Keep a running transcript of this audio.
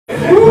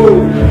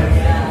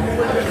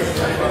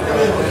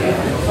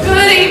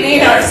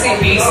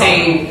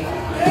evening.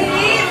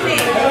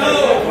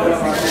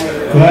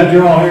 Glad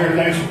you're all here.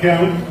 Thanks for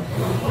coming.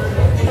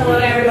 Hello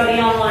to everybody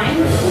online.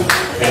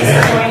 Thanks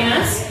for joining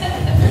us.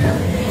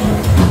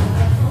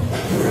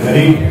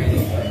 Ready?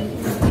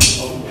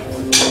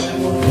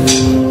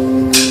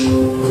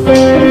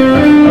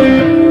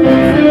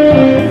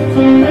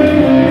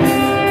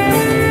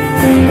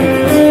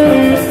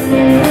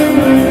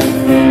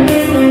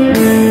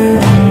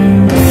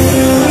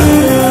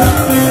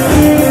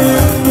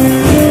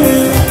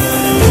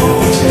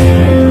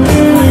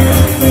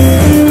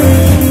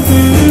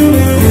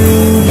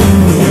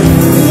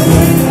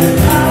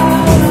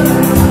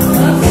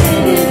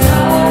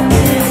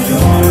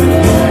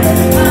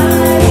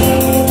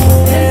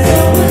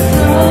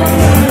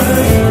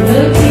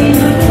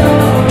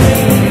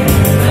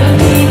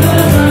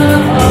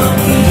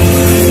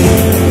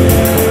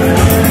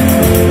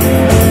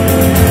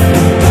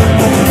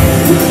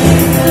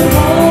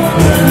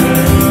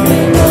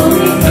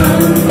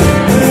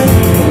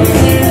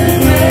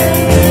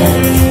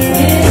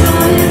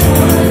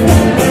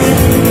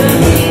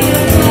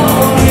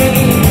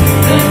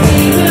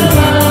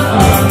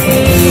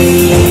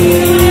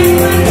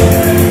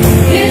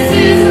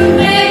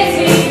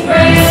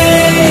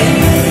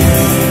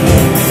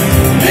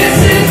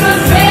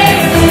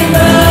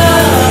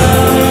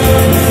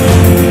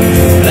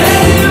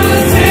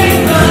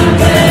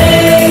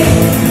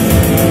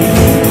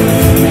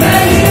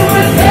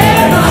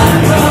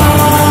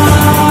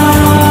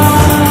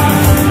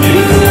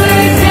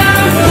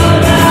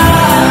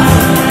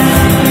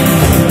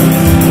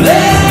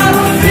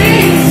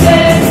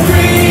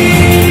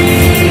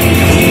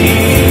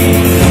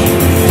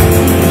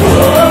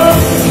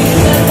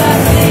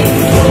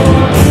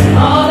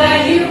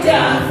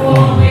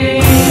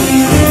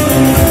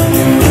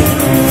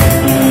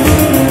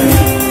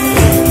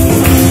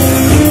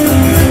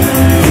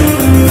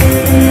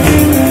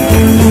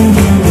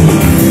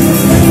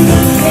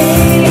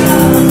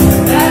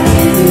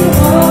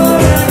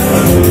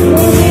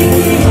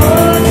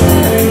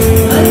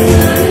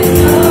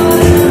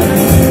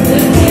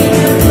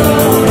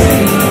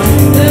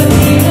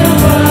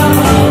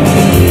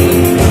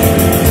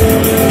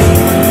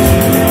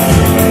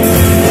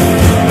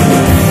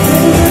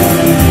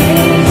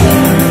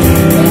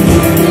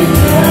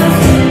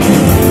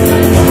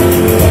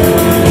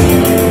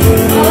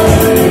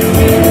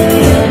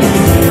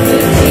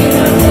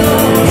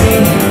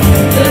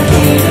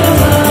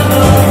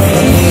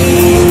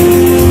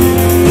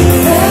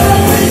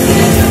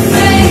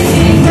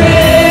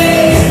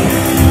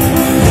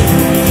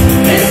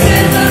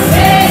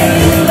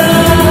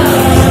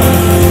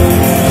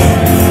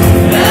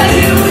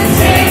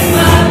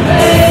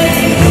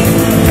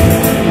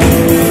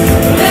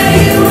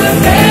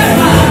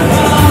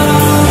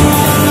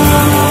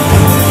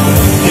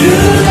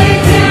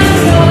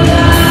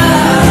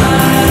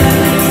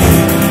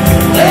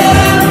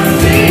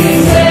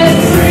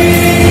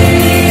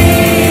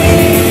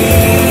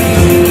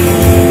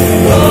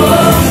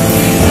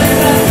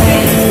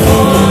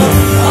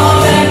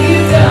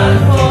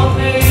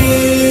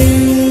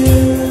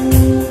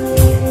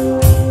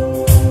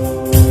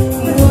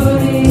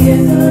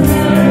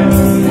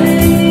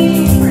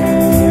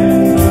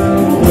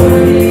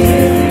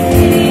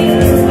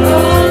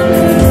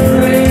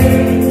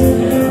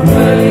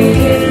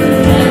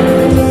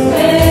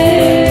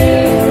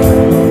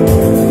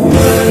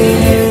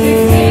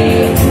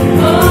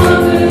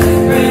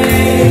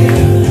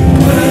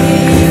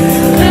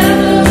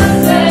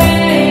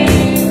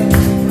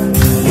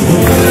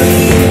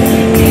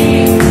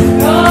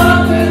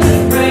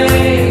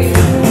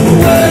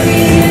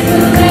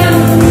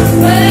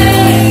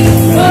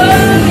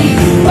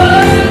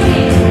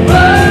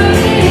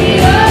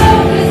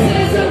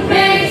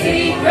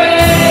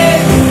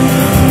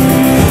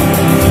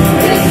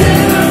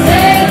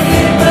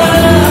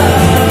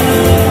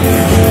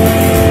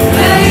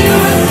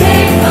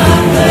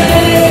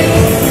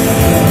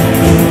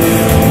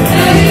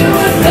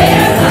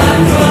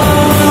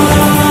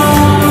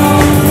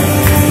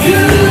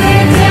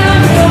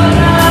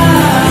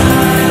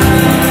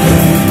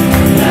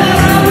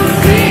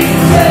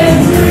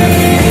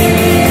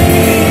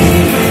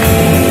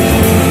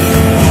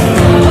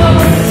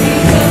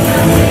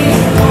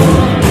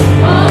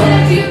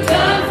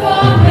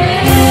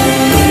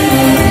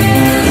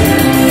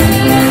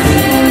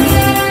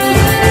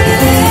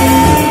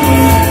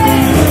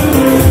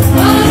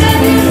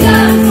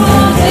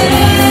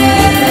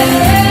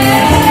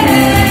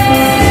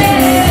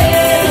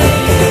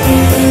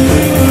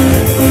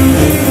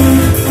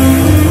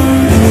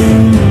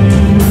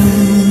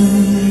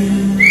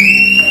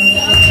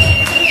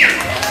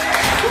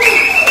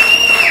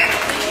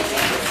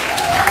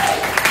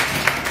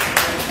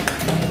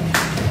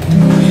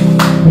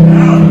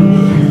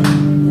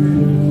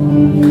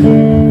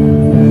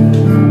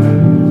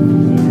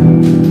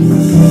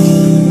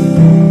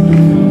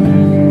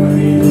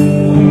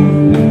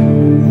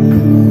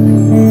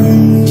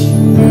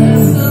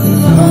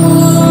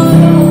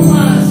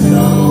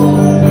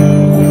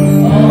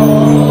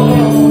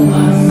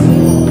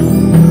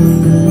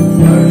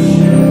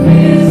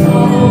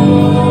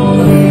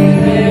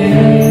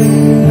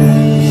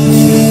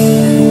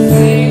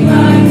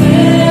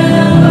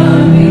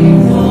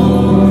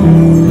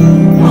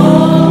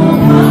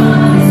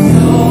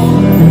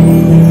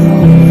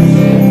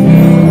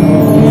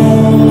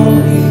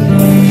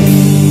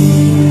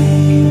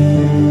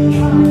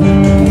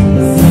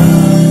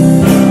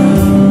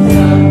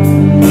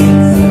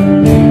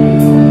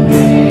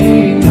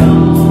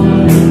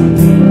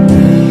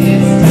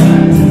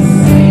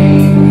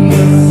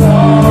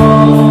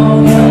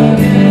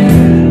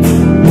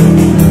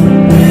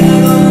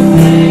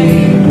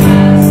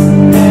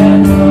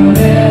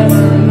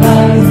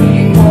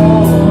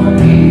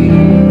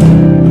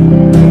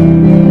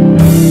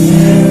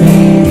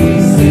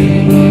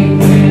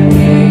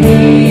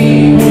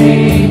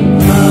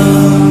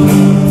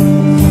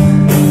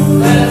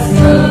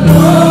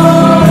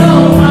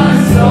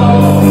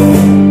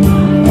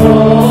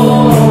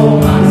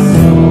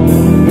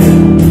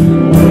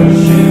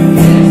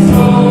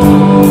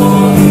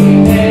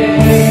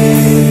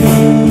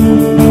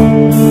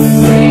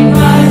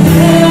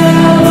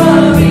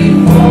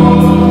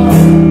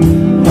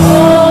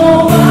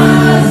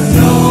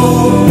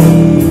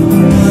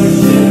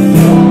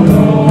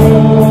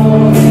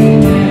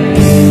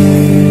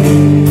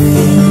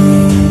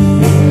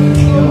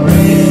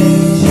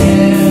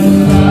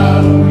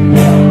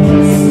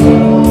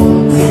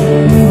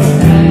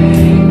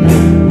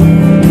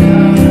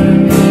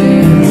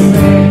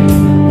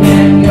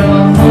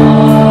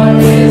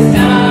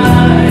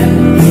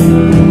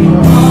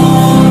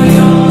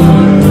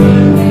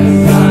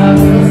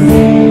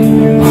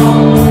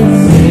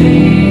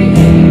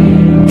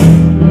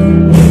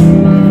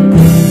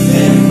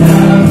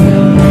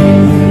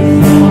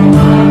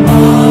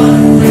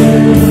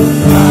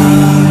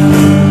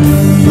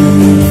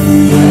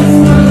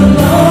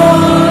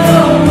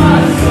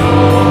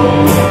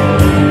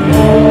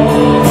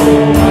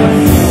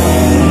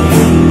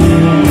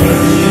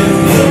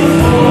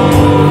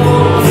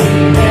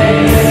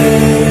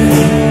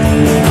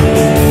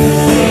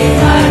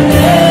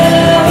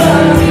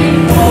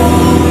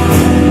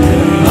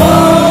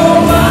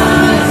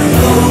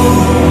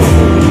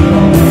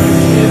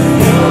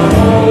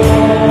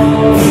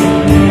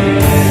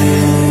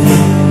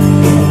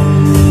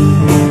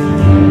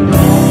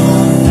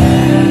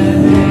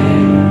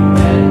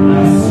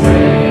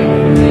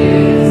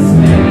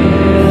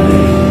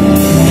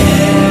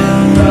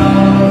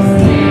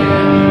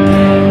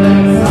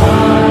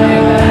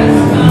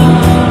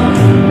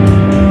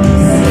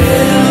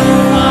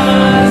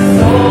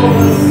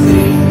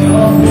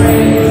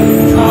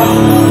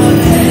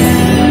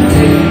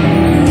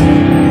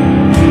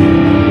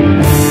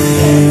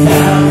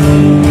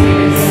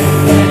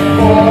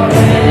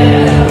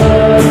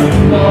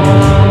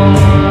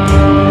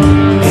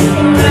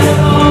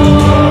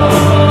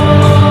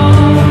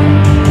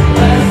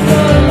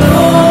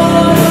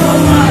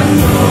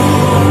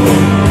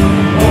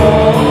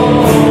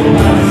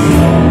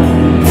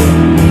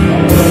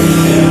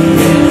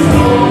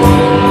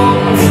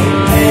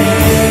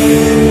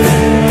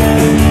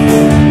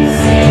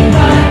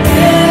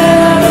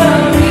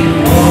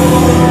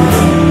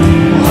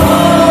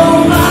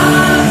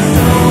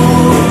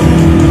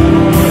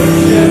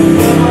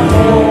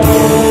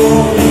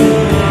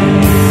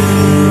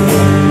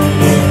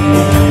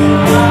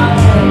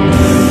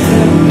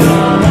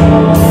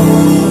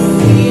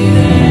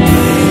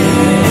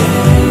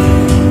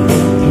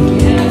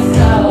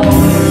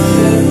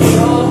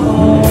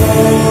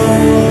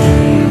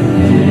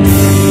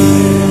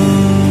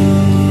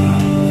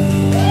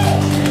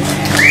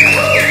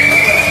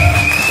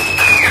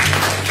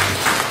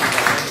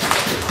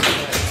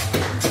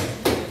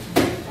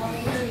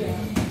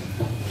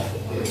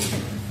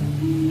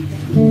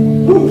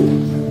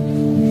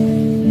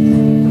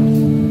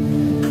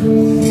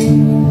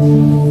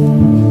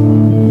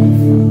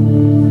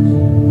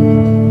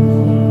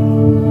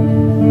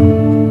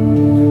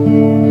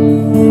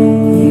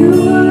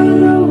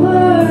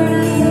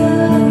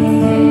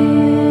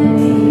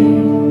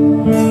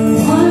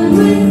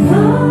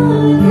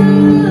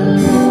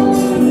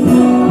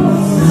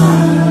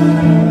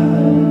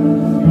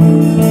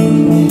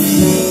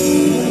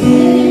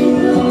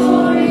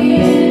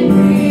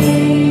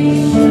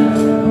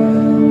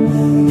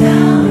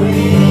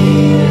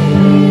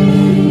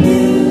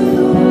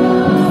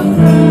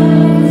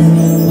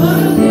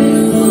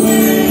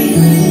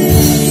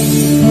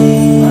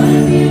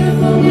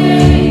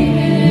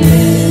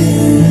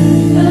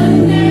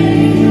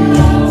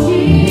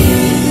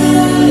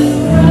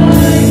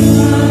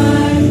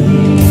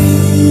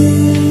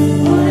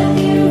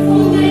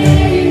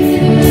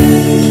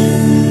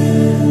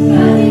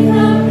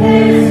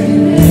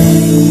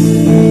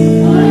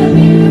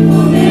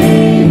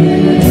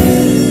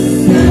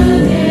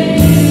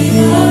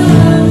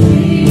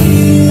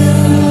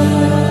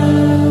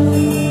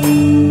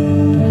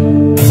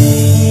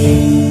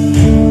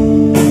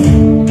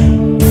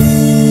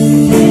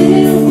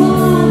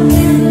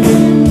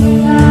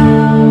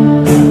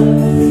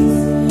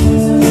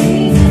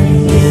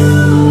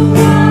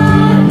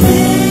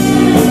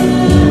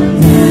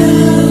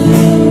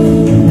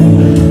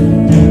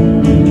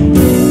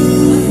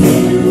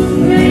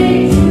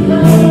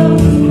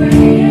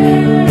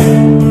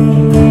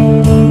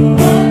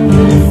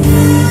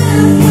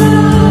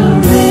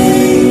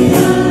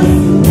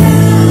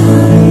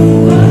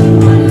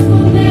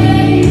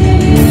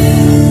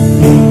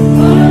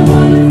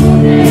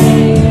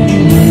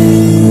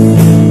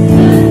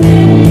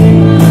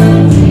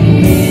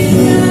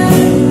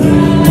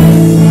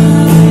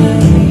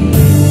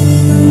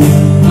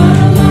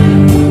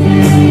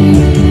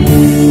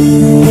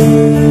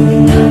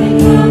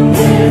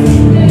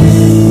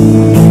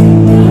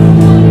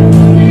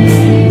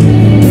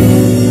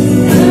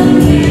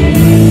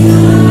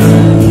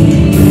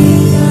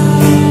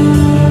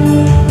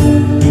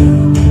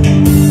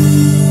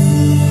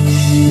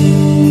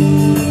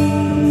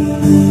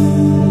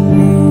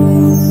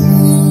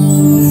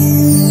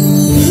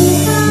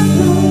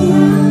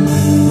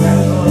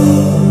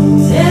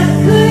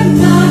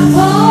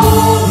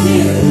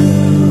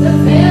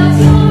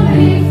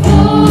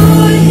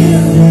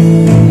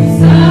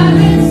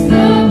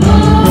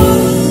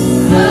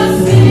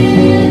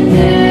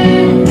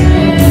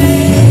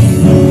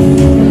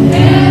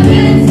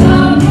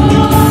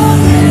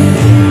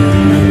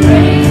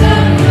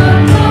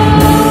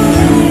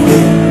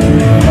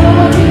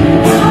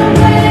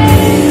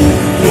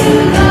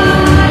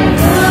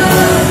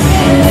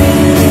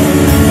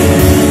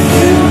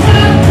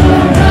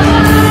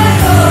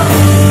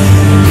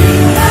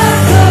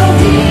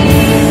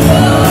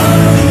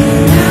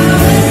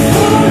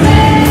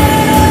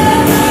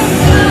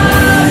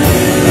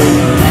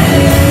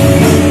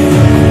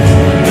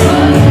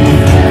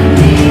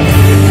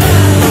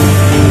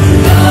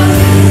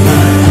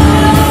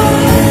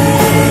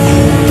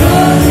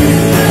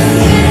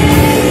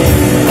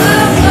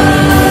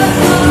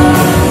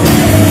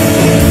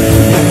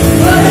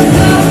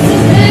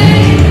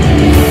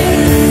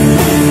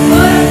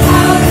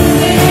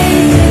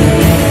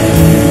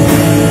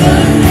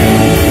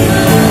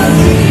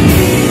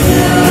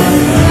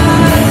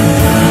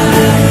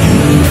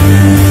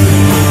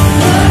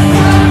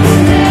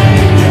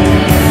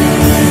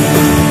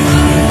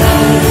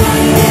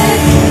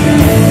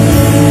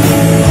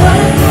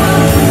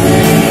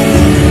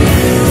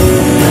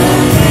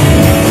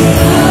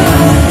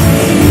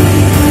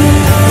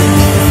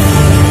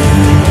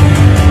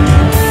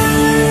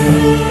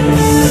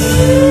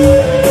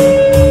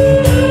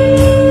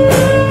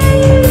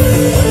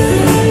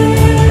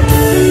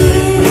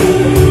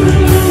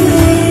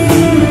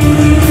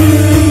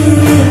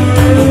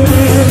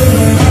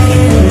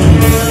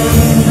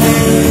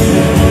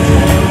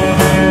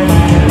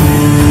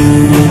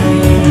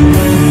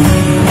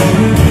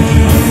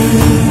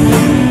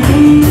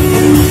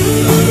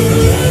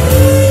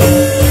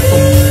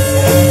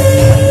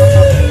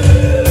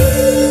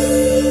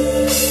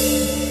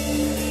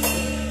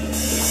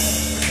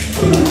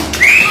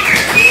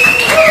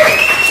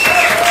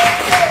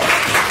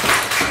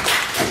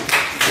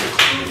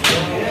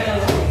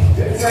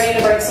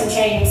 ready to break some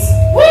chains?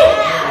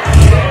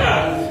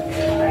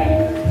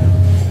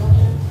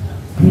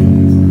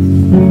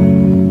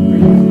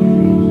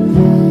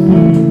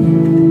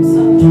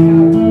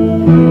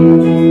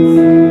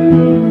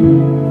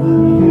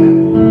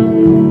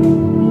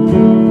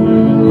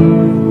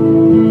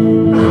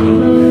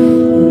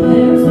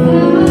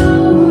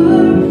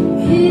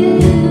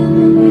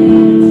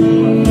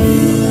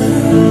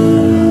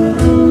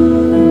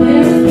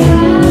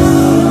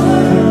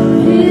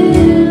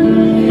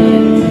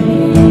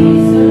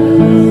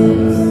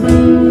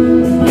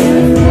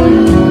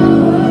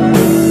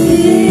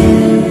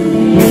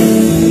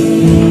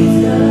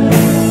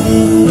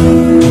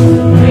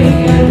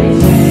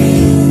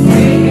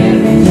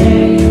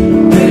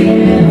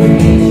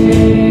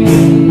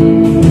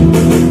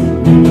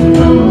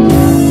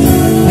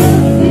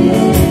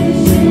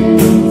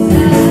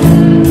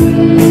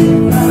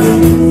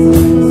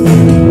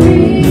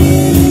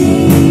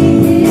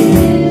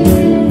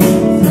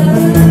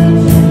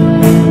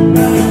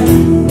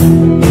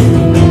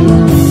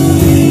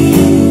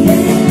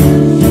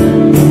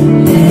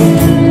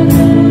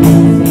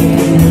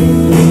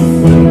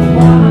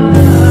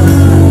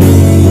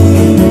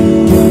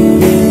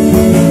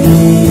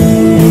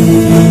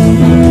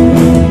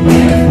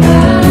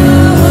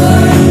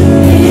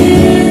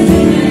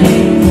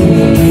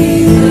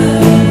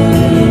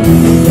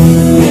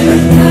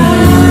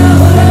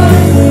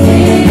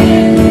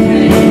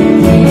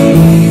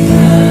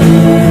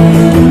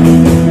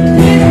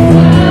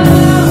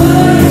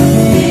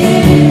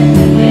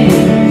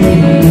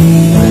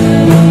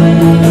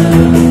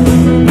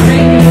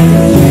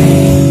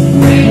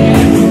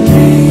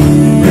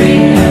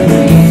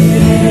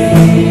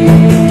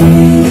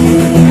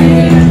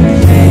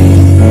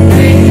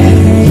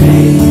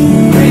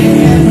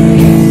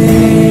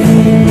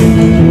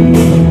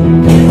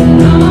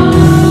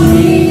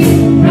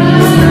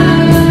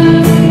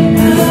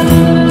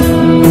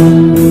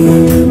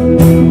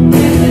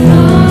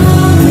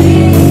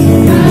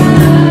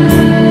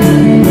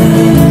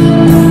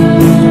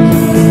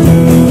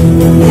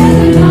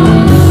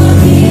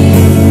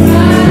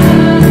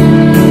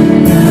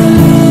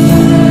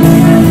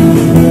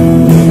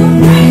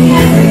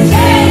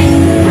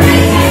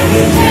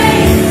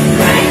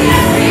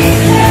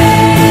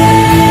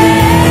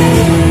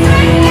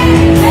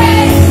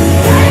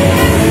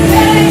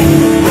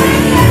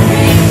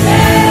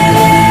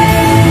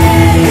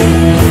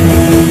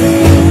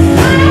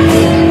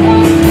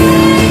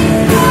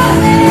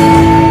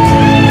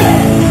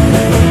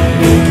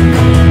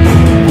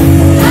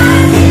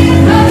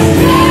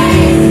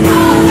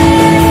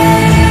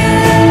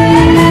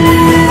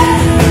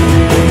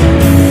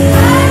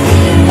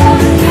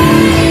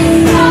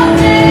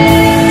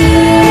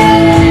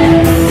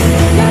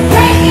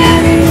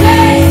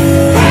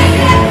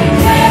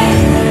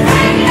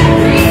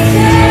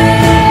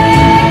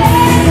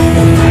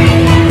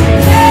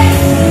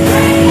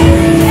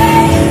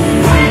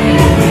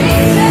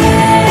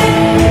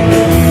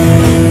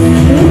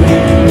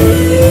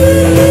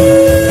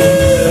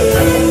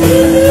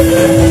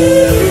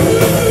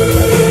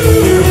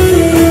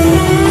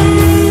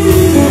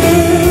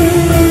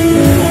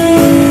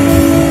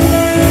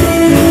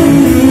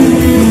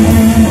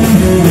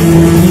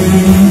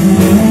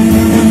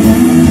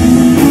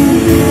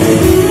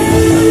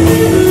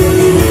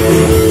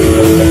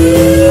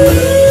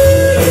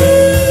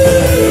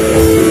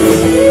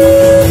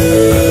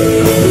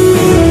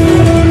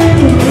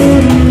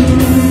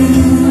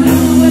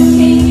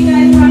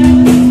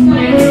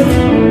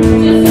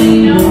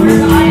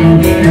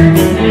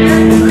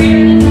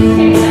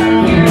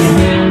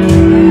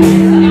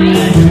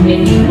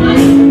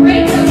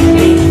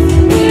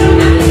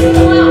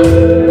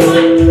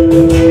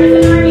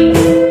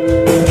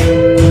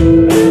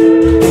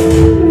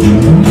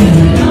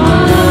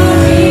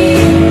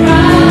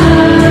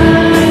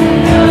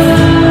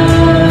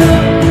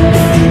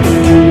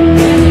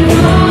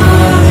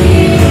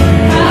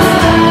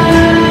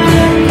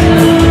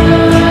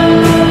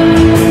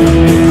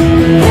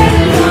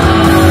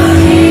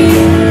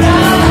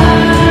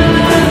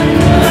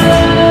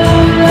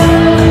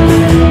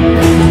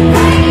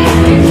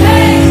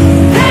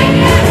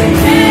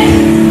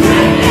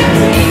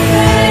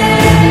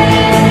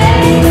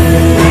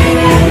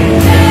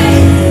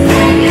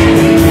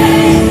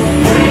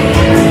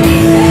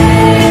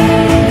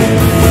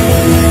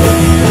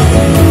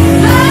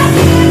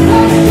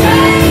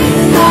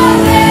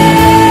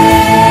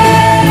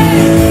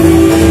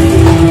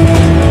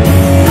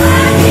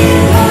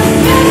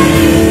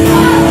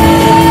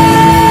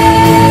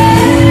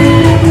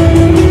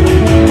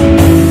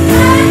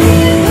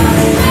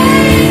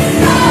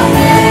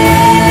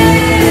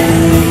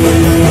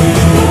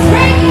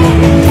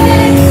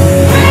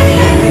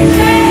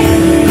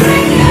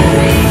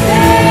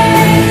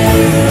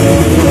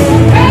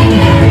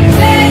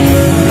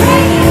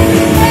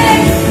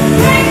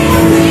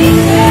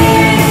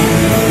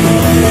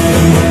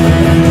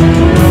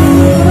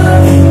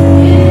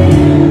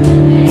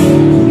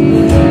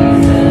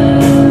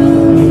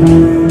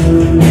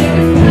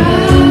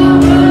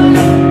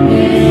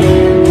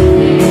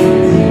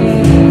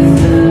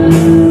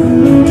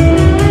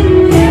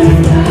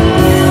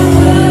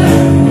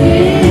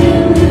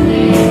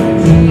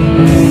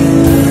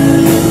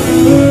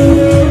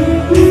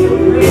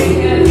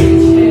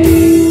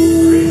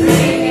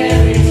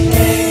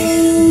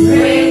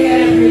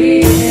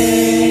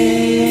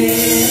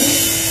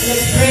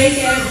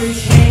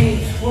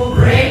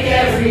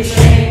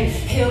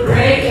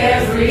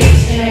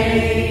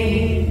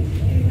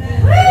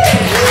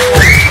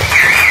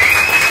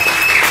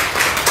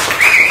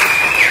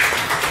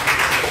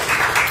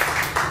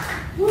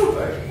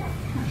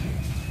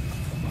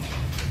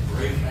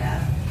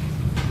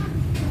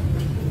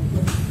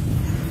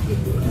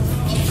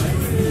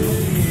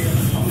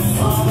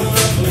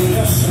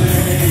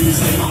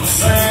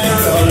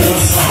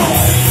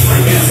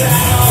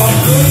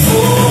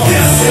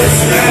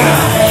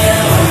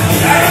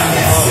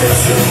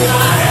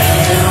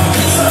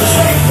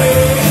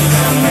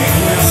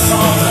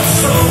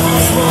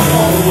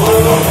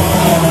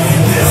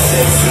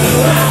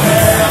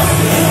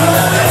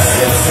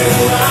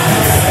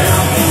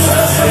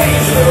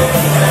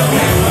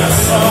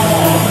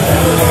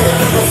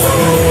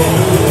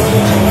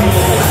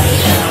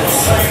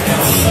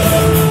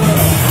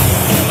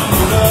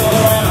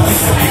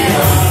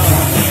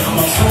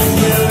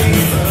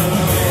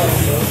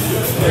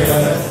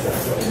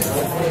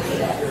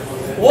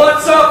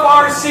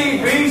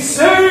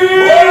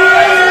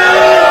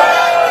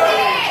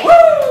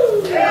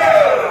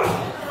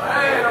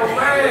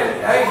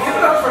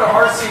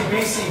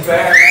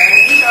 band, man.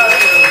 You guys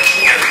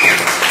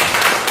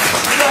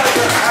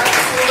are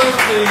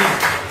absolutely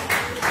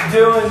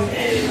doing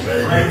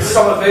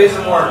some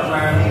amazing work,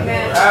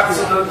 man.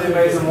 Absolutely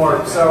amazing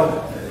work.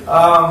 So,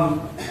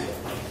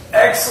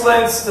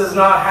 excellence does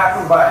not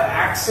happen by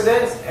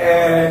accident,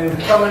 and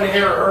coming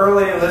here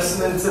early and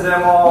listening to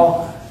them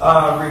all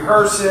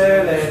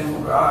rehearsing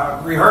and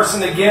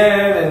rehearsing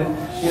again, and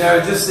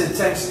just the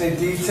attention to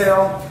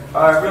detail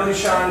really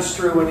shines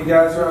through when you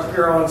guys are up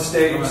here on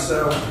stage.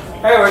 So,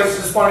 anyways,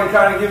 just want to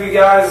kind of give you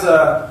guys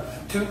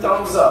 2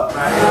 thumbs up,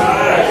 man.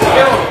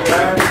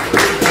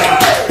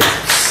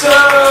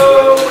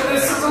 So,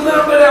 this is a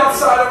little bit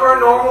outside of our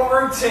normal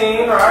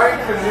routine, right?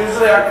 Because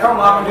usually I come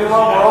up and do my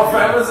world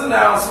famous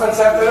announcements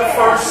after the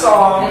first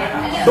song.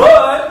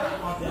 But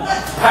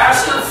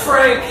Pastor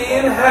Frankie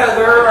and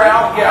Heather are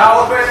out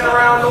gallivanting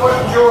around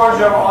North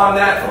Georgia on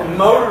that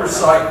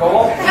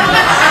motorcycle.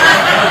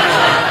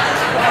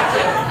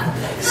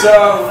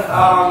 So,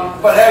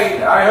 but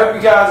hey, I hope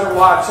you guys are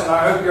watching.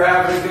 I hope you're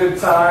having a good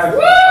time.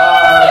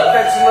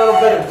 Catch a little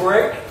bit of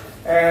break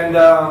and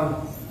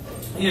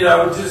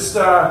just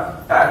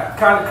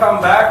kind of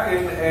come back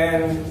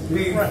and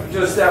be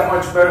just that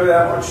much better,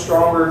 that much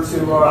stronger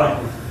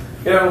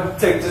to,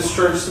 take this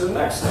church to the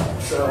next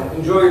step. So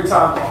enjoy your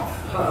time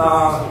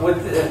off.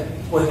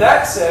 With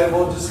that said,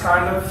 we'll just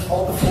kind of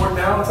hold the fort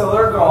down until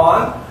they're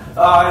gone.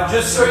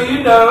 Just so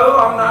you know,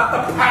 I'm not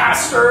the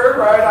pastor,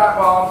 right?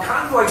 I'm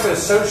kind of like the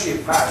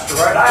associate pastor,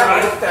 right? I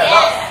had to look that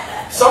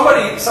up.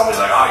 Somebody's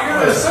like, oh, you're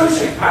the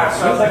associate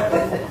pastor. I was like,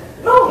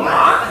 no, I'm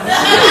not.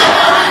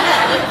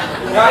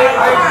 I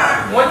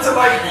went to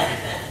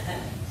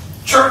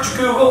church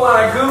Google and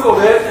I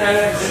Googled it,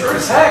 and sure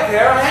as heck,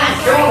 yeah, I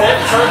am killing it.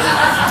 Church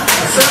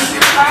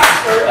associate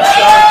pastor.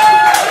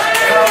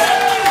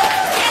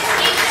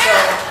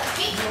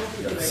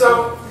 So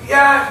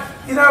yeah,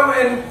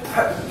 and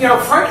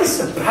Frankie's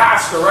the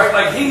pastor, right?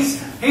 Like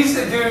he's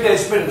the dude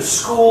that's been to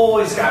school.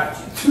 He's got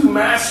 2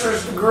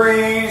 master's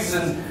degrees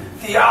in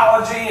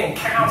theology and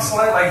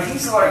counseling. Like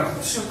he's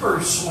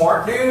super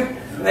smart dude.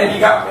 And then you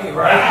got me,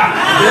 right?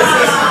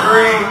 Business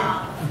degree,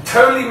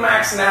 totally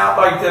maxing out,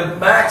 the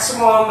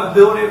maximum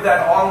ability of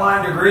that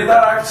online degree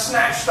that I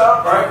snatched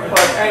up, right?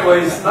 But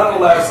anyways,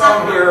 nonetheless,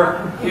 I'm here.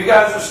 You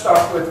guys are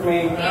stuck with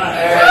me. And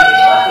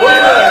we're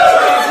going to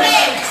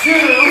transition to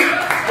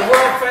the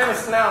world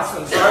famous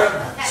announcements, right?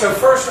 So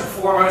first and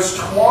foremost,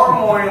 tomorrow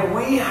morning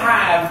we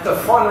have the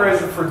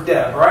fundraiser for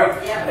Deb, right?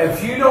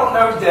 If you don't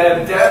know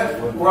Deb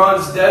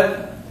runs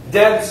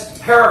Deb's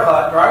Hair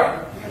Hut,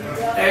 right?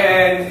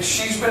 And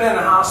she's been in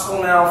the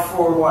hospital now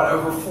for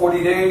over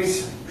 40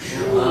 days.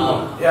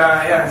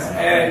 Yeah.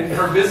 And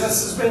her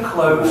business has been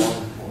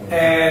closed.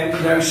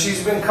 And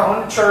she's been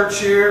coming to church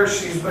here.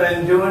 She's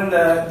been doing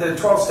the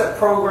 12-step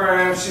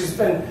program. She's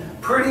been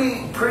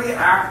pretty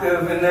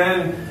active. And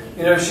then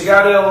she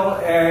got ill,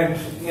 and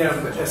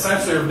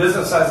essentially her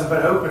business hasn't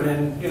been open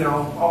in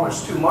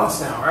almost 2 months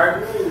now,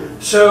 right?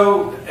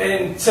 So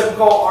in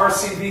typical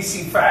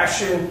Rcbc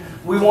fashion,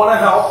 we want to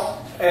help.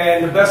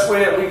 And the best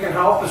way that we can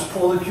help is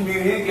pull the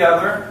community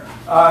together,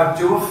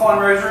 do a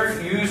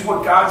fundraiser, use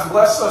what God's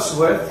blessed us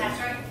with. That's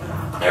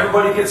right.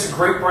 Everybody gets a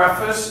great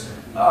breakfast.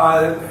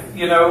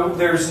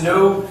 There's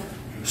no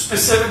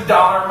specific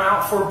dollar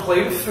amount for a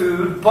plate of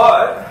food,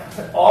 but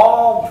not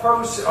all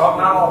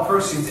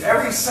proceeds,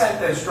 every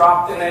cent that's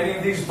dropped in any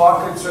of these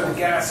buckets or the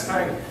gas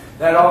tank,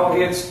 that all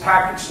gets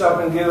packaged up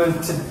and given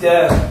to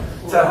Deb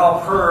to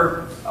help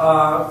her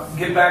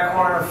get back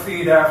on her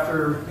feet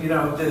after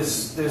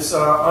this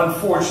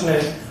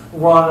unfortunate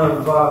run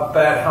of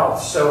bad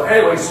health. So,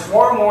 anyways,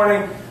 tomorrow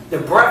morning the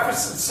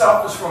breakfast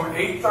itself is from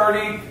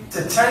 8:30 to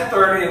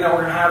 10:30, and then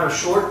we're going to have a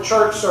short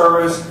church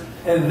service,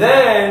 and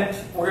then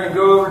we're going to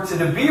go over to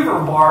the Beaver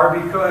Bar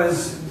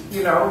because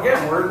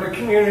again, we're in the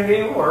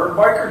community, we're a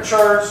biker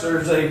church.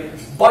 There's a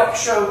bike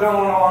show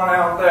going on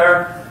out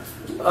there.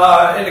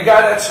 And the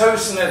guy that's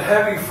hosting it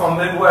heavy from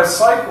Midwest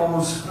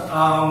Cycles,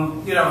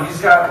 we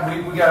got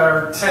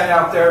our tent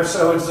out there,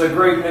 so it's a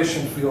great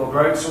mission field,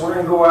 right? So we're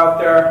going to go out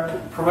there,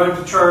 promote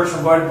the church,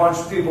 invite a bunch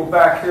of people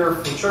back here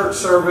for church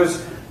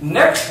service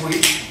next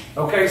week.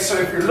 Okay, so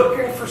if you're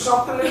looking for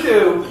something to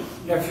do,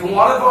 if you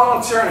want to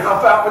volunteer and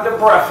help out with the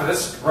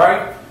breakfast,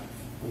 right?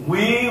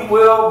 We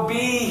will be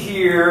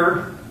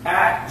here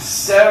at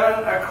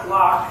 7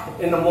 o'clock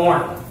in the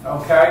morning,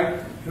 okay?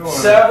 Sure.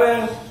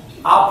 7.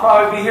 I'll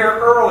probably be here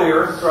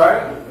earlier,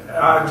 right?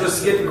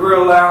 Just to get the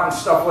grill out and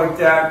stuff like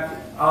that.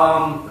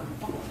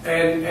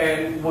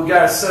 And we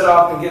got to set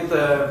up and get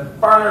the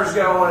burners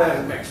going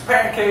and make a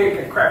pancake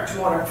and crack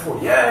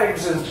 240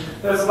 eggs. And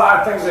there's a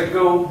lot of things that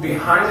go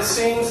behind the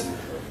scenes.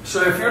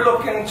 So if you're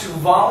looking to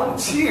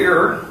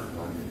volunteer,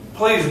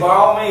 please, by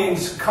all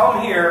means, come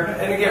here.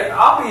 And again,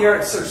 I'll be here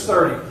at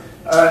 6:30.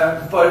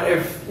 But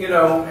if,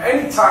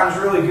 any time's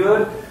really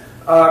good.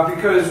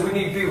 Because we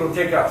need people to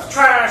take out the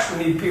trash, we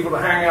need people to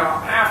hang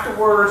out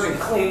afterwards and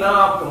clean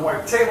up and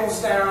wipe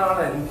tables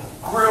down and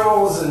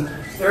grills, and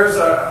there's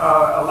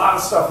a lot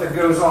of stuff that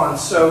goes on.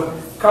 So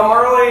come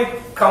early,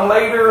 come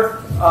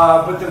later.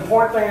 But the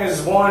important thing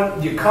is,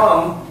 one, you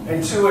come,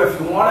 and two, if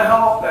you want to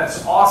help,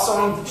 that's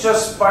awesome.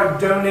 Just by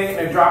donating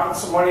and dropping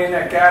some money in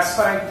that gas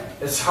tank,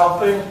 it's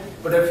helping.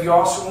 But if you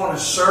also want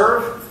to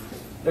serve,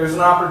 there's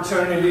an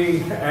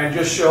opportunity, and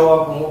just show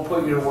up and we'll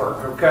put you to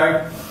work,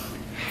 okay?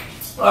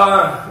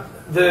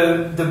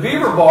 The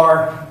Beaver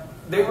Bar,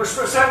 they were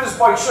supposed to have this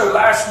bike show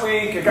last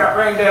week. It got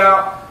rained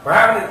out. We're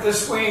having it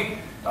this week.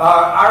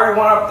 I already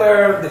went up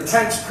there. The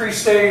tent's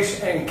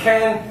pre-staged. And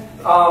Ken,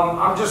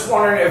 I'm just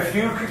wondering if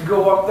you could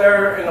go up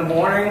there in the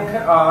morning.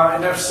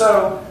 And if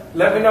so,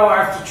 let me know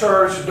after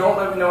church. Don't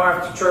let me know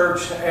after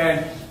church.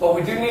 But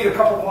we do need a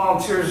couple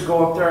volunteers to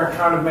go up there and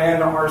kind of man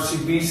the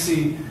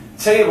Rcbc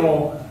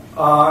table.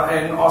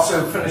 And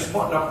also finish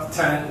putting up the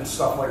tent and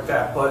stuff like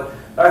that. But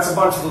that's a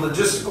bunch of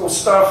logistical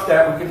stuff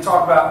that we can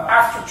talk about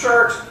after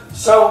church.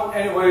 So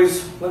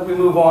anyways, let me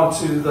move on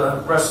to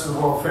the rest of the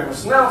world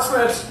famous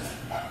announcements.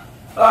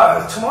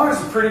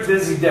 Tomorrow's a pretty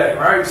busy day,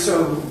 right?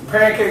 So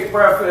pancake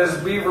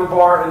breakfast, Beaver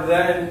Bar, and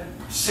then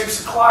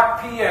 6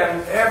 o'clock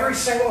p.m. every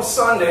single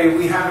Sunday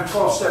we have a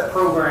 12-step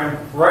program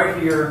right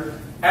here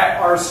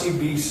at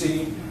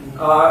Rcbc.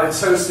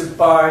 It's hosted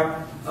by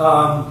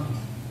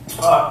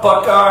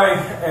Buckeye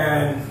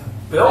and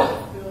Bill?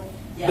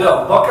 Yeah.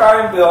 Bill.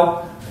 Buckeye and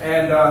Bill.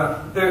 And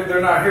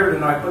they're not here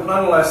tonight, but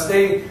nonetheless,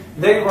 they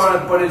run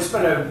it. But it's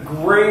been a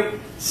great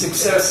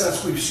success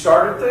since we've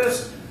started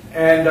this.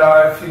 And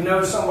if you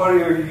know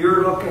somebody or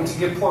you're looking to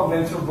get plugged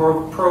into a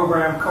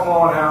program, come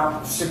on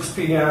out. 6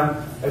 p.m.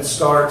 it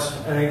starts.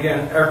 And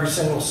again, every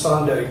single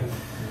Sunday.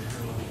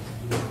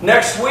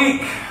 Next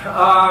week,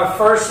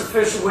 first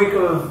official week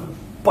of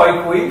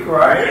Bike Week,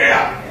 right?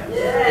 Yeah.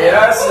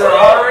 Yes, they're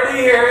already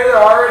here.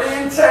 They're already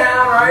in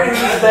town, right?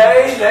 Who's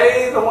they?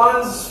 They, the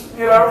ones,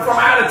 from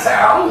out of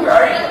town,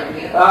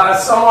 right?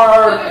 Some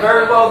are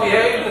very well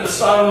behaved, and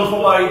some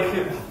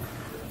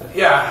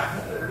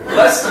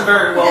less than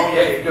very well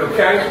behaved.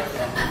 Okay,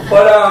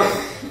 but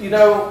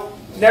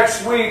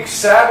next week,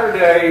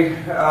 Saturday,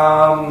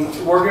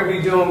 we're going to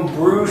be doing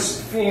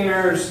Bruce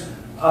Feener's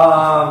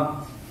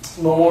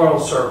memorial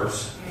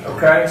service.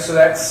 Okay, so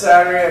that's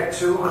Saturday at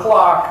 2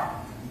 o'clock,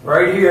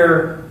 right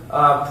here.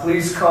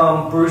 Please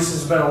come. Bruce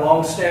has been a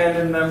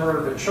long-standing member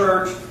of the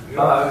church.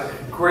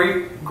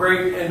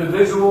 Great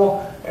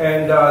individual,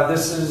 and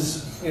this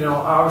is,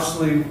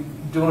 obviously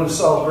doing a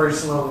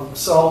celebration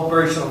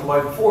of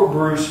life for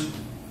Bruce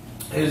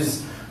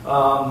is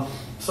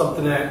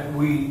something that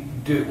we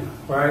do,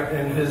 right?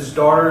 And his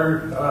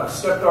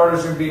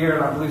stepdaughter's going to be here,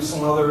 and I believe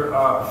some other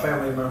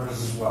family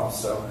members as well.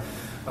 So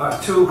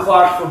 2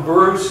 o'clock for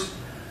Bruce.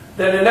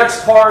 Then the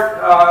next part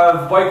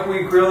of Bike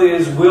Week really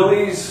is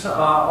Willie's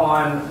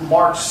on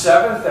March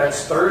 7th.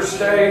 That's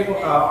Thursday.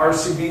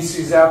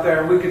 Rcbc's out there,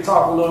 and we could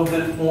talk a little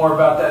bit more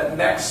about that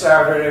next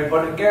Saturday.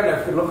 But again,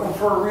 if you're looking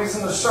for a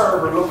reason to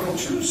serve or looking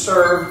to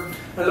serve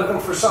and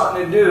looking for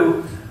something to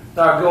do,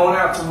 going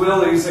out to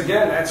Willie's,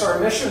 again, that's our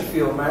mission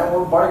field, man.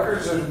 We're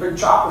bikers. There's a big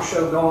chopper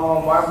show going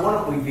on. Why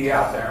wouldn't we be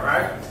out there,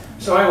 right?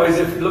 So anyways,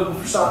 if you're looking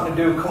for something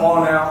to do, come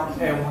on out,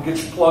 and we'll get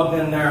you plugged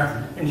in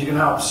there, and you can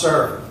help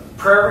serve.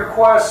 Prayer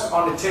requests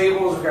on the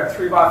tables. We've got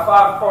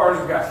 3x5 cards.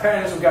 We've got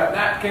pens. We've got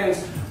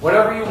napkins.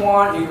 Whatever you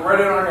want. You can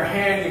write it on your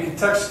hand. You can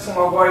text it to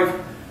my wife.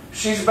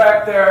 She's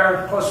back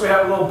there. Plus, we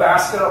have a little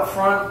basket up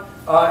front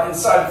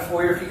inside the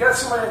foyer. If you got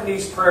somebody that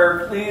needs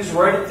prayer, please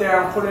write it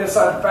down, put it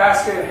inside the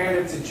basket, and hand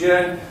it to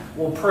Jen.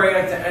 We'll pray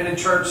at the end of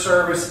church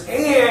service,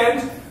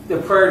 and the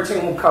prayer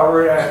team will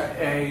cover it at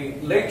a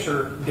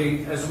later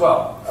date as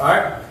well. All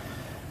right?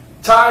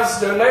 Tithes,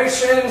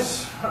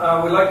 donations.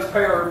 We like to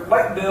pay our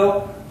light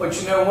bill. But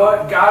you know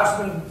what? God's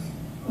been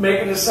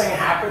making this thing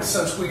happen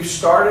since we've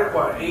started,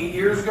 8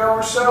 years ago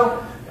or so.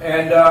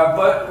 And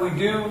but we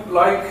do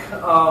like,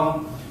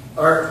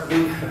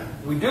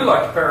 we do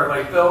like to pay our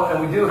light bill, and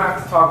we do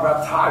have to talk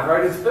about tithe,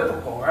 right? It's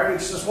biblical, right?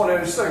 It's just one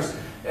of those things.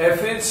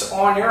 If it's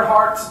on your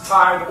heart to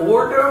tithe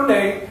or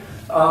donate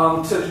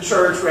to the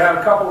church, we have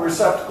a couple of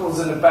receptacles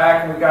in the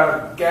back, and we got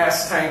a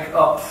gas tank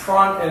up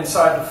front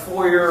inside the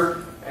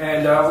foyer,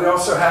 and we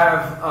also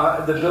have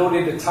the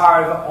ability to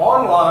tithe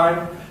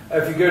online.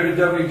 If you go to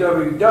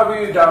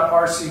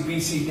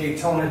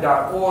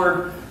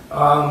www.rcbcdaytona.org,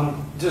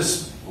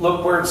 just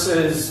look where it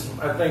says,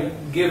 I think,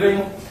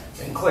 giving,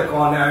 and click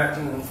on that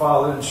and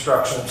follow the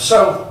instructions.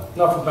 So,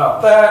 enough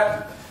about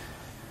that.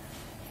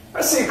 I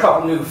see a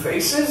couple new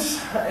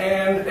faces,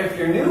 and if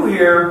you're new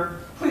here,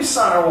 please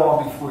sign our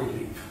wall before you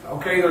leave.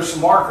 Okay, there's some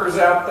markers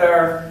out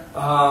there,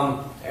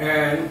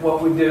 and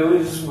what we do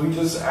is we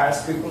just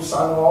ask people to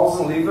sign the walls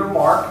and leave their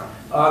mark.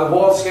 The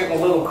wall's getting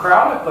a little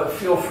crowded, but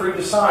feel free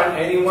to sign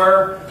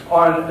anywhere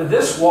on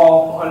this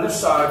wall, on this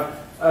side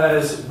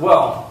as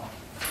well.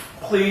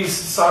 Please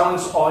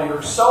silence all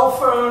your cell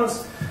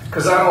phones,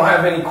 because I don't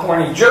have any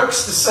corny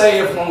jokes to say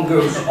if one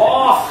goes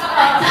off.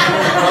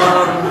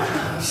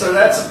 So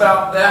that's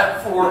about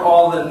that for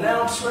all the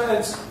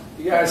announcements.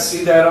 You guys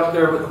see that up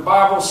there with the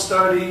Bible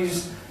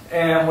studies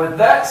And with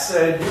that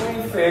said, do me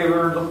a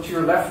favor, look to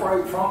your left,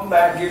 right, front, and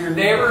back. Give your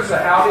neighbors a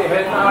howdy, a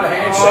head nod, a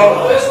handshake,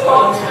 a fist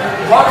bump.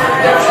 Welcome to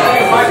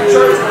Daytona, Mike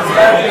Church. It's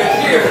glad you're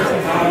here.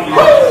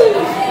 Woo!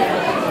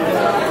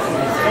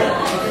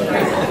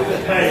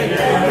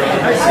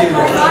 I see you.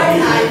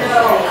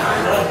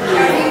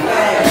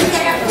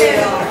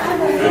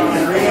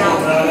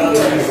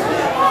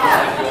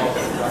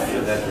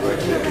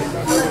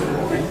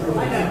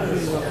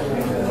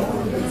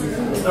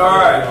 All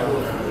right.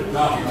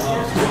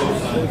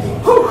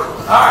 Whew.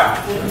 All right.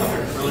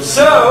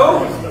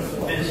 So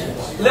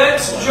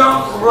let's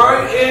jump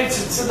right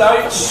into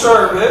tonight's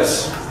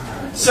service.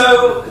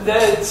 So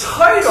the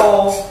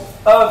title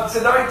of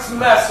tonight's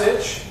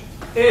message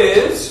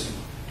is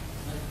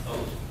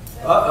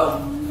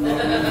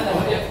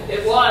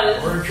It was.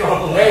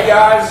 Hey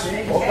guys,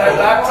 that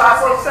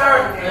laptop up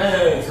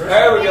there?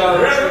 There we go.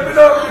 Tripping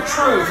over the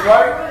truth,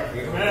 right?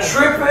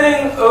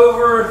 Tripping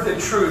over the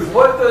truth.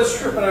 What does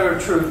tripping over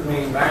the truth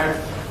mean, man?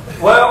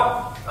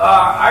 Well,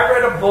 I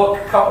read a book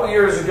a couple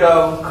years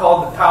ago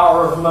called The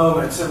Power of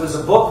Moments. It was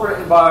a book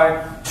written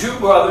by two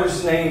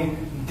brothers named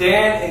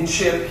Dan and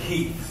Chip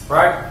Heath,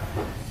 right?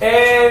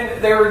 And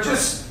they were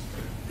just,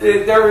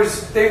 the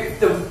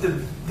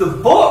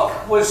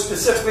book was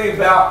specifically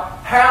about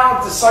how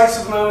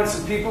decisive moments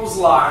in people's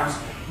lives,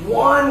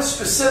 one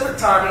specific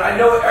time, and I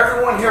know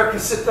everyone here can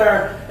sit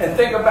there and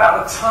think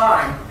about a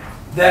time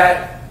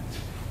that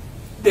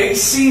they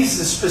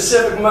seized a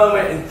specific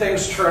moment and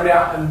things turned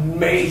out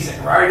amazing,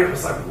 right? It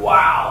was like,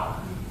 wow,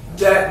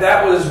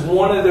 that was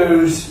one of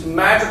those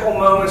magical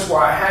moments where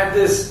I had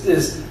this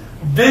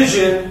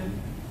vision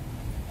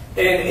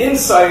and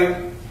insight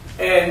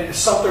and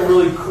something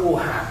really cool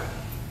happened.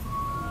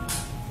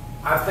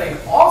 I think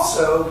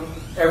also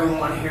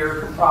everyone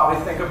here could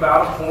probably think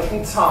about a point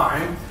in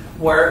time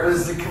where it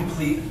was the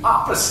complete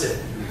opposite.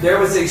 There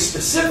was a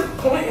specific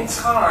point in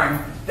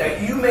time that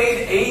you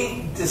made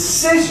a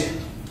decision,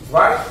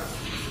 right?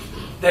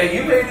 That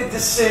you made a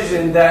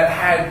decision that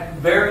had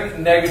very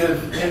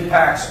negative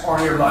impacts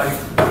on your life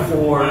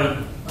for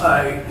a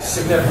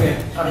significant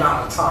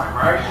amount of time,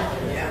 right?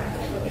 Yeah.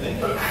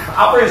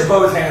 I'll raise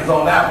both hands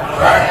on that one,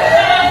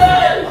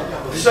 right?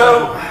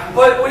 So,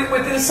 but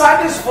with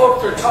inside this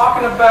book, they're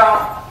talking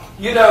about,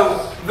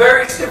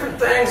 various different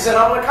things, and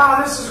I'm like,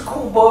 this is a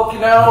cool book,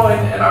 and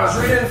I was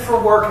reading it for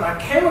work, and I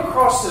came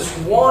across this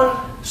one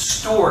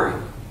story.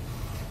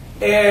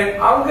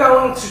 And I'm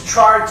going to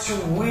try to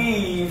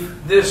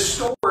weave this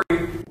story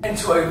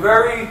into a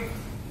very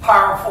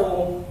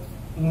powerful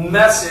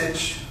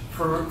message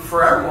for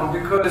everyone,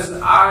 because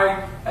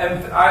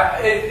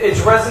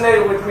it's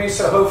resonated with me,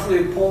 so hopefully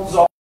it pulls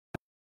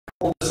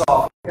this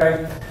off,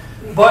 okay?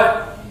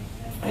 But,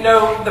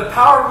 the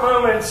power of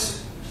moments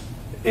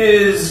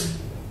is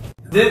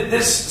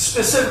this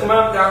specific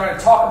moment that I'm going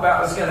to talk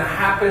about is going to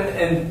happen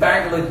in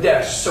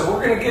Bangladesh. So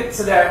we're going to get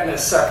to that in a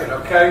second,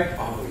 okay?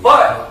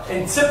 But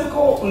in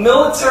typical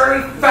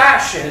military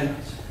fashion,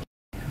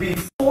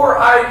 before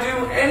I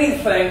do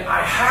anything,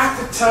 I have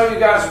to tell you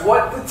guys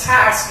what the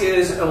task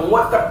is and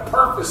what the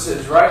purpose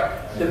is, right?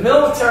 The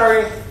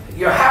military,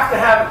 you have to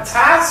have a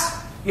task,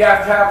 you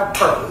have to have a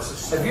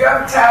purpose. If you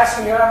have a task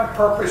and you have a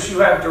purpose, you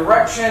have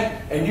direction,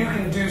 and you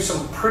can do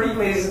some pretty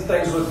amazing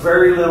things with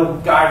very little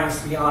guidance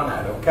beyond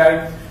that,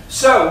 okay?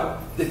 So,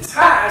 the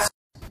task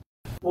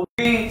will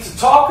be to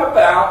talk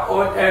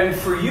about, and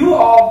for you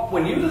all,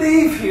 when you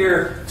leave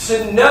here,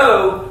 to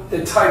know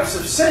the types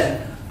of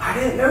sin. I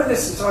didn't know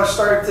this until I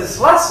started this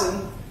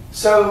lesson,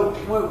 so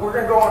we're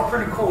going to go on a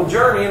pretty cool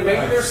journey, and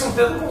maybe there's some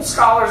biblical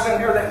scholars in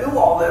here that knew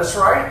all this,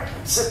 right?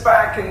 Sit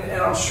back,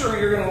 and I'm sure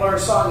you're going to learn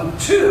something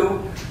too.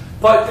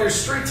 But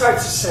there's three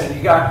types of sin.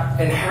 You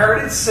got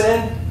inherited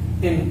sin,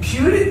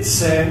 imputed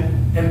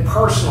sin, and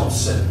personal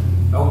sin,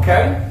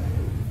 okay?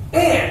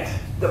 And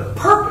the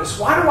purpose,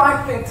 why do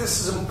I think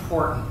this is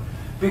important?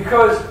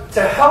 Because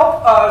to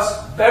help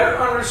us better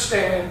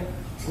understand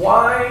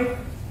why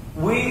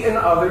we and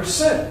others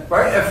sin,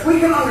 right? If we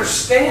can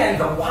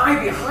understand the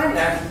why behind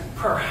that,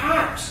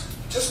 perhaps,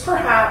 just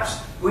perhaps,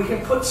 we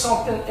can put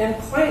something in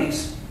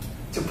place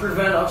to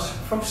prevent us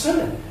from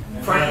sinning.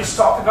 Frankie's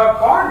talked about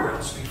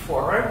guardrails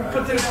before, right? We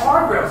put these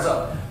guardrails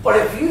up. But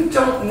if you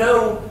don't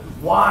know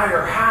why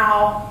or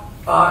how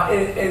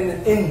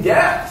in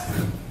depth,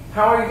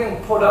 how are you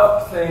going to put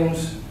up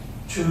things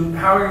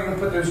how are you going to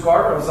put those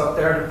guardrails up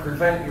there to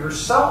prevent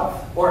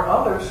yourself or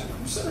others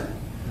from sinning?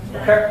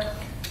 Okay?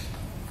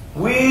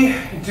 We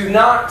do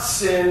not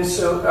sin,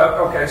 so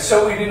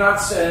we do not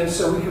sin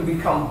so we can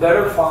become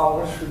better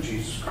followers for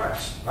Jesus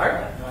Christ,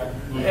 right?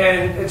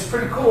 And it's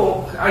pretty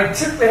cool. I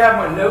typically have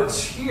my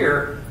notes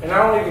here, and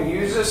I don't even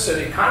use this, so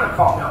they kind of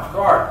caught me off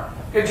guard.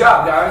 Good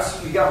job, guys.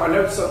 You got my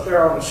notes up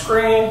there on the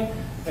screen,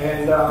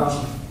 and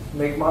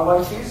make my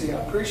life easy. I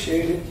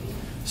appreciate it.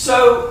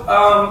 So,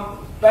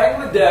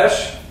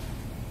 Bangladesh,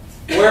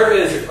 where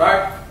is it,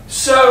 right?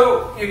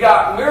 So, you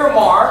got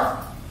Myanmar,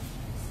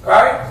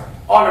 right?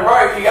 On the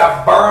right, you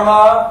got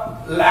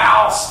Burma,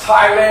 Laos,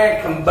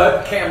 Thailand,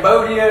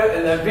 Cambodia,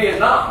 and then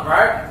Vietnam,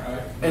 right?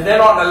 And then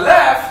on the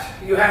left,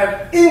 you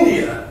have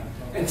India.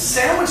 And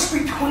sandwiched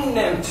between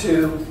them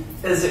two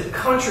is a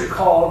country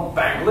called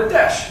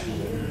Bangladesh.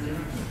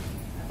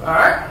 All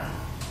right?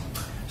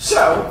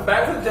 So,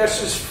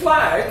 Bangladesh's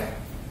flag,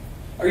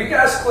 are you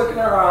guys clicking it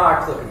or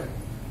am I clicking it?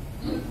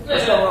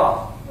 What's going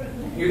on?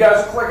 You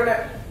guys are clicking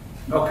it?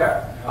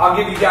 Okay. I'll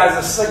give you guys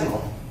a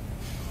signal.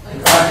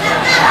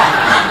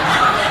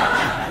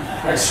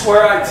 I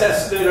swear I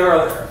tested it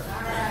earlier.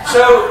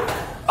 So,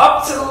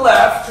 up to the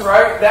left,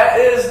 right, that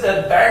is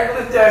the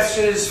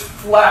Bangladesh's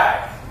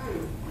flag.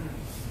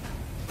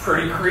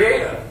 Pretty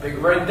creative. Big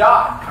red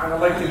dot, kind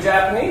of like the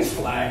Japanese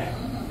flag,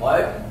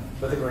 but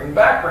with a green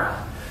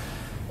background.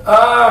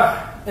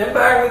 In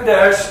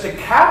Bangladesh, the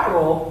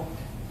capital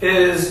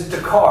is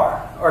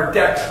Dhaka, or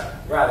Dhaka,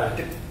 rather,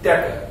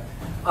 Dhaka.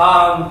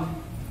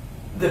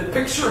 The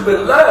picture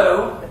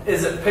below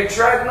is a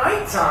picture at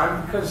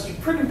nighttime because you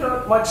pretty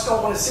much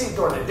don't want to see it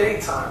during the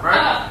daytime,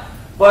 right?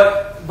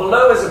 But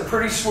below is a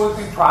pretty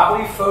swoopy,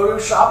 probably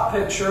Photoshop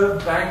picture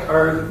of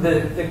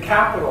the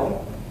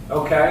capital,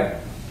 okay?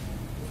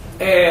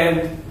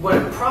 And what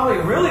it probably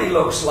really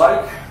looks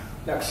like,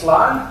 next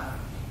slide,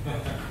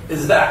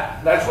 is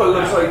that. That's what it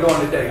looks like during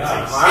the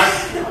daytime, all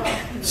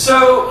right?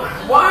 So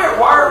why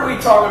are we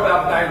talking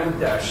about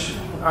Bangladesh,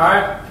 all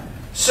right?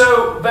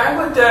 So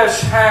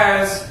Bangladesh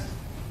has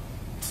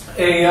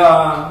a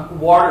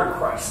water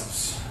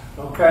crisis,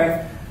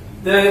 okay?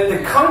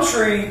 The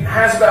country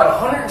has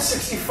about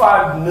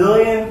 165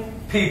 million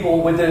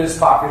people within its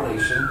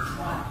population,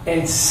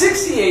 and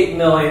 68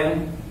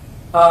 million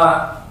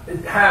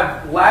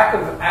have lack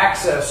of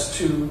access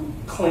to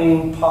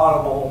clean,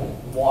 potable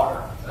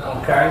water,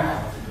 okay?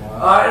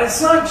 And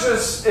it's not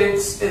just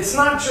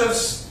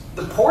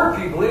the poor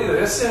people either.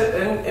 This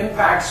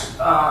impacts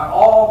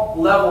all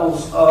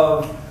levels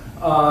of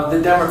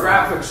the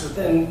demographics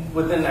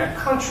within that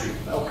country.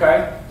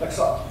 Okay, next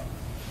slide.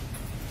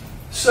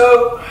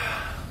 So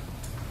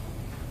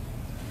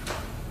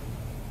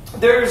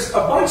there's a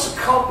bunch of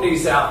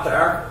companies out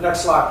there.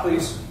 Next slide,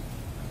 please.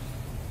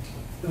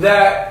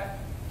 That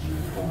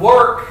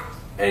work,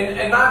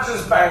 and not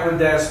just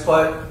Bangladesh,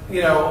 but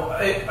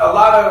a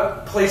lot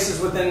of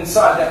places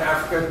inside the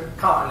African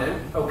continent.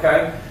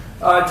 Okay.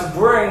 To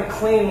bring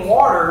clean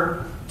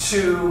water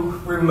to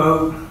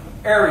remote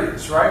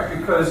areas, right?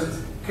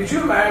 Because could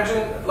you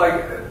imagine,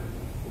 like,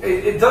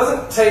 it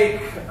doesn't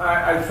take,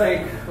 I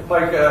think,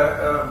 like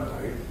a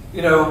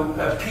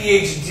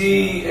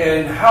PhD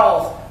in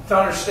health to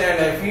understand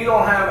that if you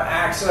don't have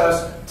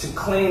access to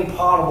clean,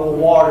 potable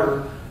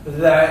water,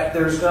 that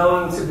there's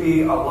going to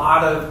be a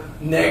lot of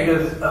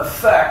negative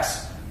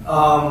effects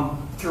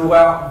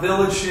throughout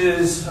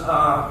villages,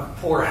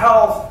 poor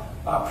health,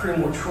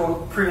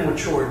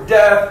 premature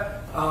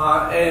death,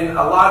 and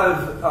a lot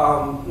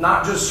of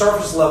not just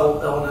surface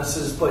level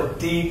illnesses, but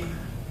deep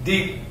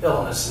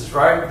illnesses,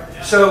 right?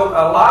 So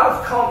a lot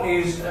of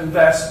companies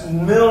invest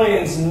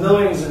millions and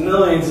millions and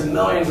millions and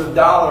millions of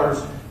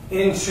dollars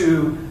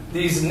into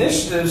these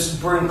initiatives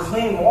to bring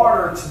clean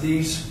water to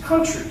these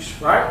countries,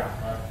 right?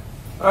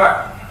 All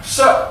right,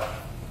 so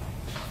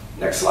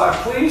next slide,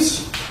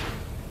 please.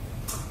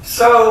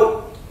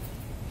 So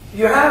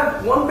you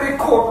have one big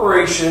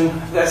corporation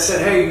that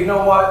said, hey, you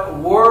know what?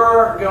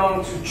 We're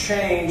going to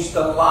change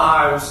the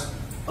lives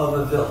of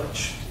a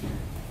village.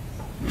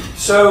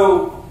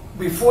 So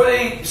before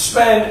they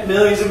spend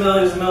millions and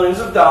millions and millions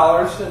of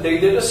dollars, they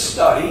did a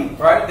study,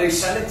 right? They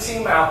sent a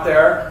team out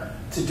there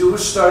to do a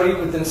study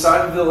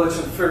inside the village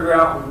and figure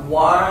out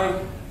why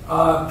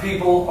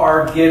people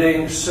are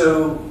getting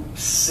so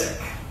sick,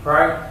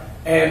 right?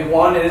 And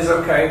one is,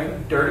 okay,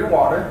 dirty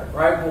water,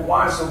 right? Well,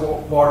 why is the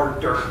water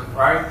dirty,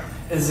 right?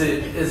 Is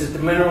it the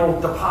mineral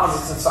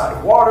deposits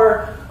inside the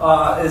water?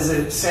 Is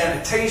it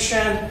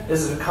sanitation?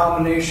 Is it a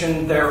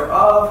combination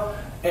thereof?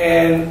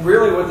 And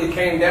really what they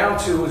came down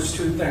to was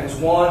two things.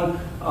 One,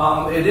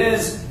 it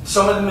is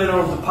some of the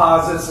mineral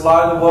deposits. A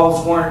lot of the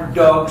wells weren't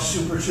dug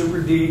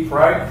super deep,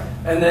 right?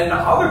 And then the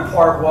other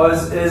part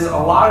is a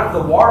lot of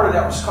the water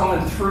that was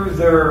coming through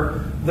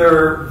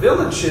their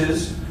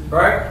villages,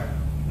 right?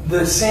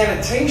 The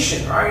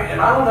sanitation, right?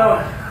 And I don't know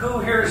who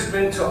here has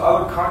been to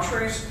other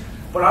countries,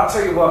 but I'll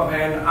tell you what,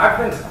 man, I've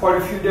been to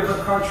quite a few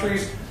different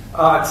countries.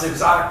 To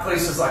exotic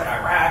places like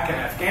Iraq and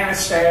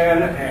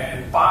Afghanistan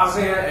and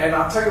Bosnia, and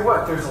I'll tell you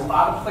what, there's a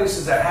lot of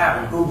places that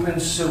have open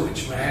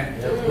sewage, man.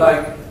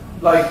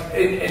 Like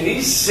in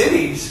these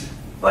cities,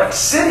 like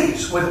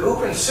cities with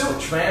open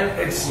sewage, man.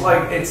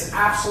 It's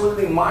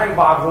absolutely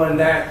mind-boggling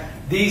that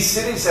these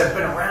cities have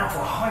been around for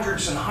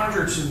hundreds and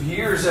hundreds of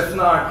years, if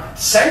not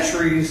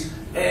centuries,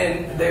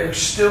 and they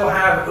still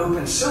have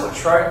open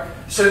sewage, right?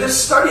 So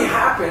this study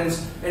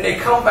happens, and they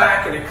come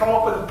back and they come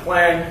up with a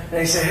plan, and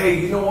they say, hey,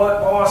 you know what,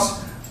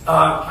 boss?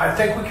 I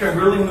think we can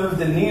really move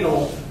the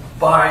needle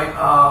by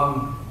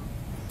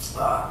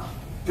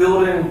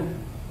building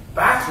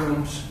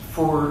bathrooms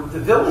for the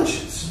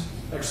villages.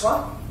 Next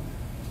slide.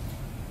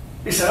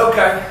 He said,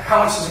 okay,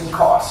 how much is it going to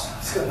cost?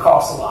 It's going to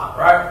cost a lot,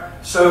 right?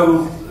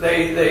 So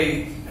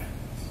they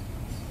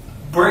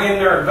bring in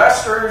their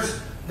investors.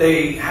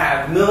 They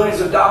have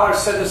millions of dollars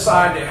set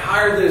aside. They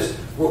hire this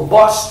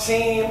robust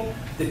team.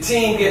 The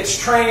team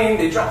gets trained,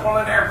 they jump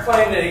on an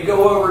airplane, and they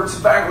go over to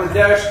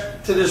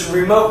Bangladesh to this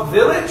remote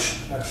village.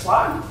 Next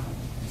slide.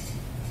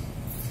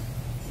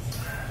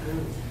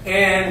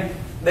 And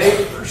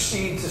they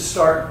proceed to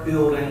start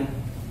building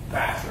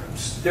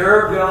bathrooms.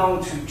 They're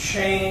going to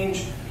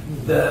change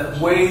the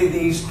way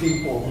these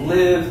people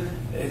live.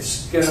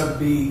 It's going to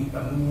be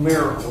a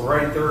miracle,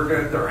 right?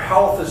 Their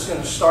health is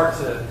going to start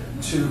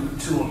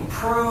to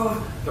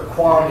improve, their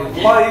quality of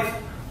life,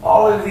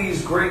 all of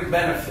these great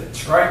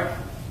benefits, right?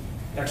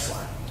 Next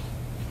slide.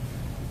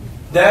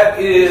 That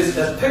is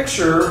a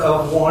picture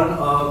of one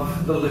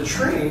of the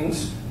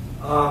latrines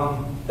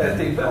that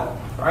they built,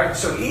 right?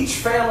 So each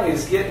family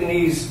is getting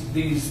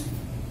these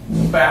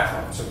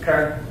bathrooms,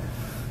 okay?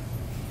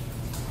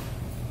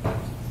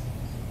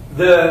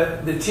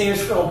 The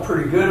team's feeling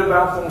pretty good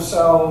about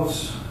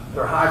themselves.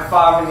 They're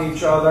high-fiving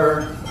each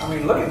other. I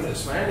mean, look at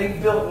this, man. They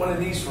built one of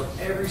these for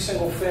every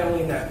single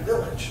family in that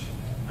village.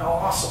 How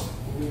awesome.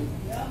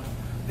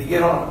 They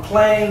get on a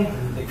plane,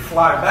 they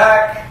fly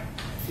back,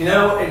 you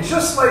know, and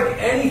just like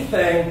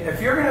anything,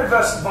 if you're going to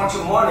invest a bunch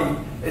of money,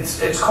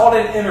 it's called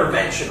an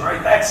intervention,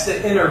 right? That's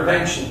the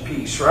intervention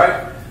piece,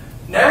 right?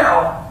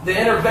 Now, the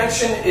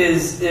intervention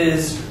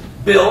is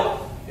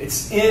built,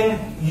 it's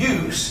in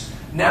use.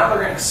 Now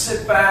they're going to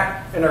sit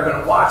back and they're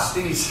going to watch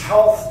these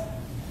health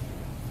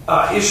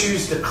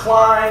issues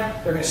decline.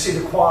 They're going to see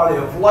the quality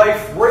of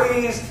life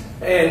raised,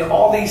 and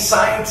all these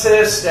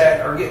scientists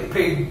that are getting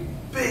paid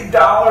big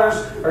dollars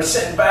are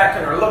sitting back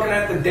and are looking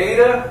at the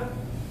data.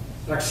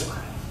 Next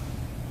slide.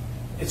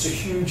 It's a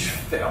huge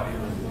failure.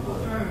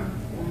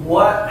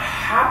 What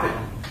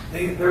happened?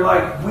 They're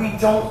like, we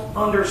don't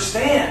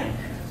understand.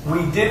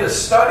 We did a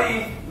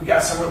study. We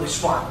got some really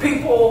smart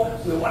people.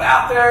 We went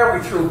out there.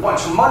 We threw a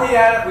bunch of money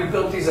at it. We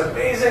built these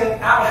amazing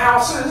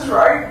outhouses,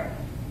 right?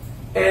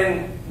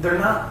 And they're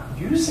not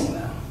using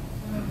them.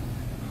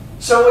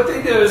 So what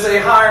they do is they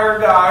hire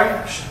a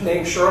guy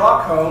named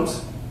Sherlock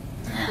Holmes.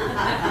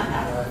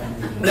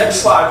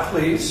 Next slide,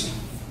 please.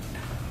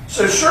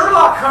 So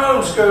Sherlock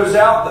Holmes goes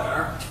out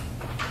there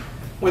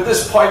with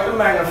this pipe and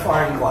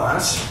magnifying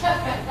glass,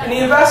 and he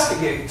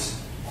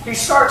investigates. He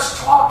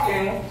starts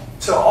talking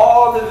to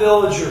all the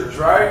villagers,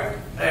 right?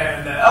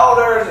 And the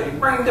elders, and he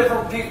brings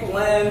different people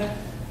in,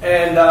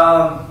 and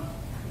a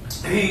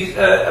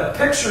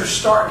picture's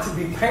starting to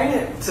be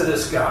painted to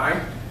this guy.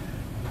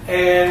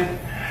 And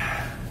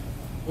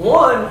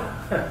one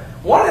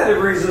of the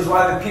reasons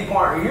why the people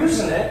aren't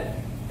using it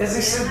is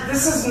they said,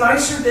 this is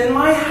nicer than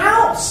my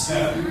house.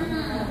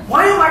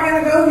 Why am I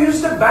going to go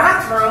use the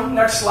bathroom?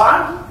 Next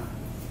slide.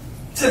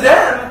 To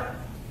them,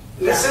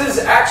 this is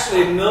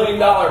actually $1 million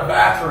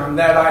bathroom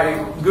that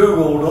I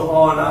Googled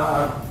on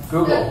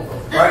Google,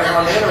 right,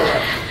 on the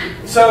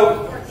internet.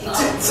 So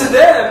to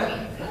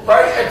them,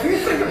 right, if you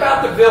think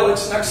about the village,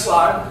 next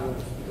slide.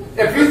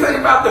 If you think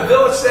about the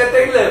village that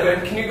they live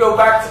in, can you go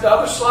back to the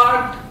other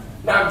slide?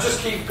 Now just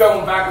keep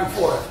going back and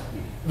forth.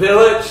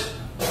 Village.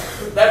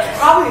 That's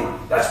probably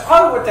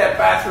what that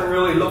bathroom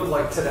really looked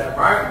like to them,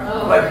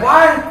 right? Like,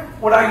 why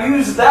would I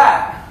use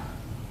that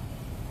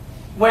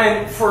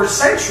when for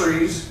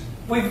centuries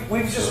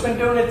we've just been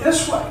doing it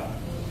this way?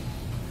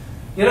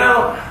 You know?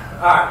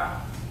 All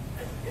right.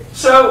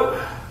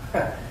 So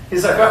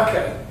he's like,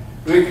 okay,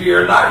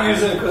 you're not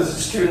using it because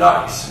it's too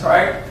nice,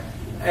 right?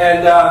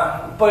 And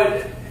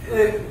but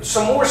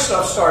some more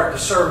stuff started to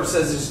surface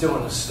as he's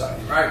doing this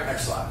study, right?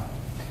 Next slide.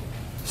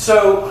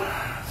 So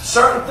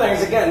certain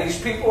things, again, these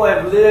people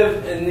have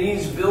lived in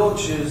these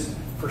villages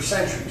for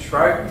centuries,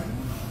 right?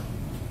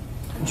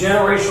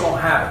 Generational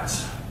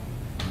habits.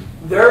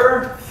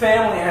 Their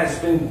family has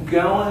been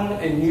going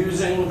and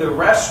using the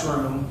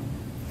restroom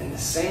in the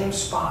same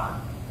spot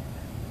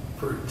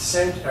for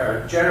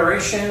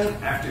generation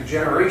after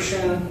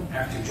generation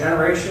after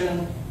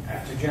generation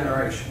after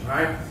generation,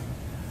 right?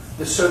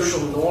 The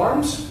social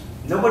norms,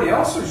 nobody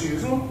else was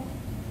using them,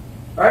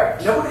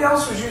 right? Nobody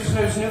else was using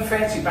those new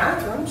fancy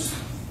bathrooms.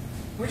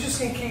 We're just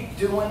going to keep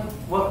doing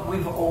what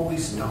we've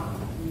always done.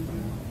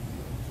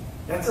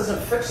 That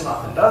doesn't fix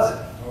nothing, does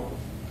it?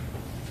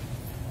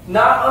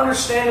 Not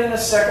understanding the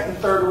second and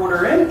third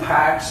order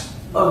impacts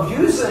of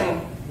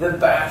using the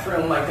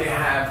bathroom like they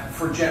have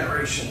for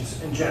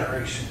generations and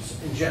generations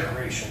and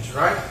generations,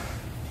 right?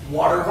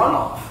 Water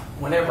runoff.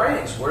 When it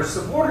rains, where's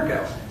the water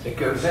go? It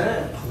goes in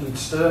and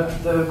pollutes the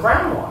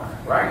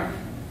groundwater, right?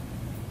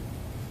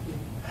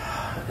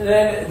 And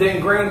then the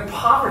ingrained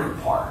poverty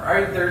part,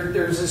 right?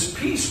 There's this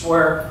piece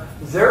where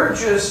they're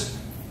just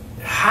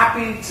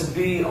happy to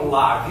be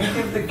alive. You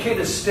give the kid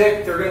a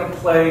stick, they're going to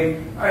play.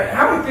 Right?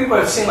 How many people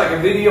have seen like a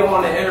video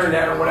on the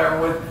internet or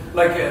whatever with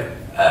like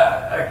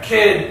a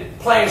kid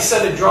playing a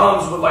set of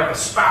drums with like a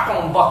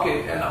spackle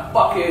bucket and a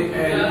bucket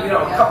and, you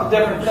know, a couple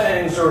different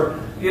things, or,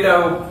 you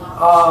know,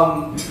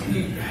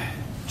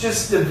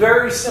 just the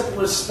very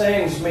simplest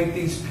things make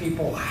these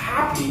people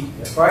happy,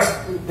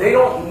 right? They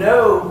don't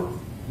know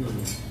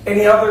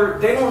they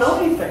don't know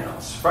anything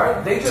else,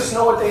 right? They just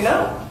know what they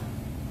know.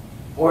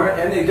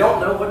 And they don't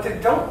know what they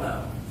don't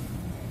know.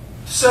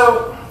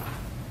 So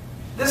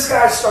this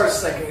guy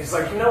starts thinking, he's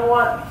like, you know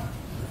what?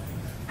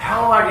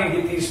 How am I going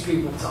to get these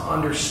people to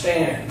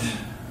understand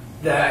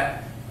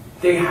that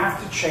they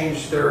have to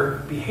change their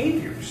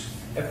behaviors?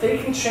 If they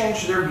can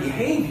change their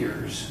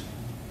behaviors,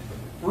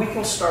 we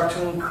can start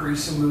to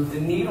increase and move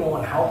the needle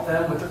and help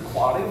them with their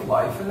quality of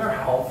life and their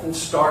health and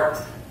start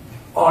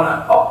on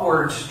an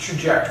upwards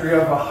trajectory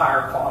of a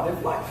higher quality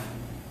of life.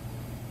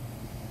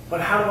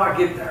 But how do I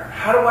get there?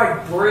 How do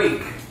I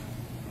break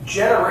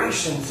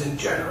generations and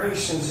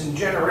generations and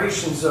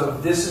generations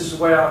of this is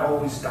the way I've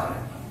always done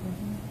it?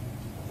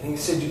 And he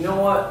said, you know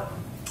what?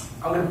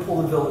 I'm going to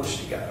pull the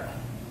village together.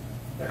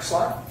 Next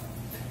slide.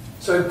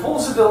 So he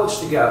pulls the village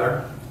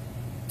together,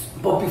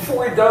 but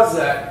before he does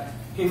that,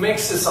 he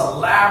makes this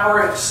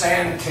elaborate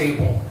sand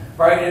table.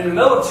 Right? In the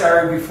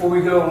military, before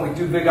we go and we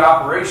do big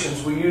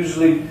operations, we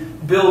usually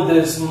build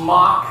this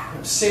mock,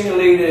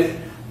 simulated,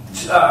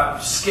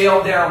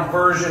 scaled down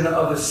version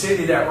of a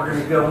city that we're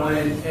going to go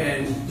in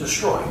and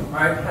destroy.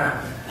 Right?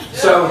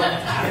 So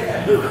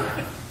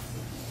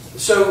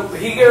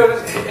he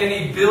goes and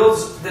he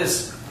builds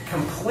this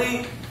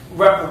complete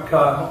replica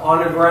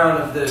on the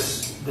ground of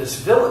this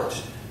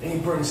village. And he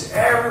brings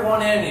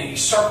everyone in and he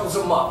circles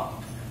them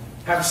up.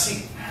 Have a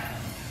seat.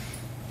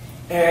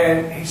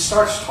 And he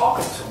starts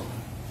talking to them.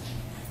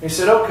 He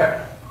said,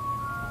 okay,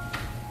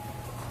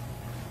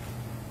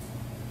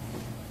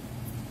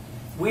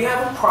 we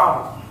have a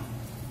problem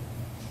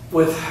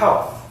with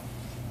health.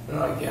 And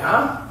they're like,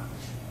 yeah?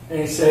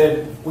 And he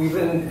said, we've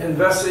been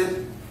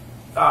invested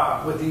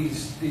with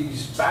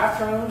these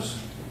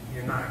bathrooms.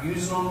 You're not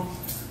using them.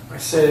 I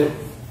said,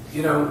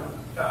 you know,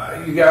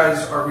 you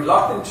guys are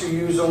reluctant to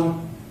use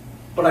them,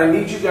 but I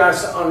need you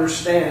guys to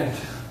understand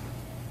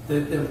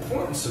the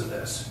importance of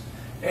this.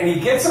 And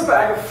he gets a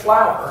bag of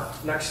flour,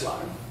 next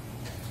slide,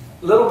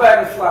 little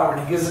bag of flour,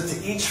 and he gives it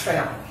to each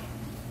family.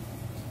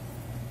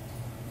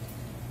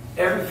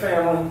 Every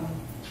family.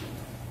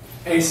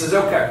 And he says,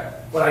 okay,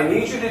 what I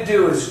need you to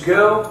do is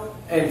go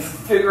and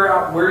figure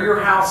out where your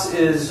house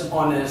is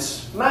on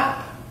this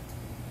map.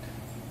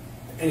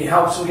 And he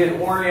helps them get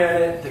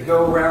oriented. They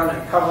go around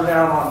and cover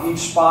down on each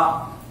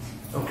spot.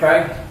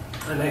 Okay?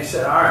 And they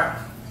said, all right.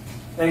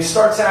 And he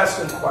starts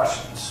asking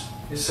questions.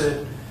 He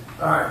said,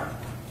 all right,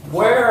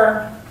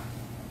 where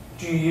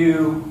do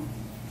you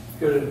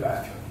go to the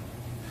bathroom?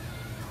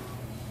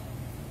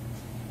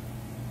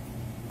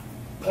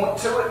 Point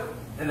to it,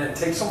 and then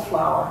take some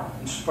flour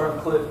and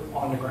sprinkle it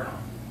on the ground.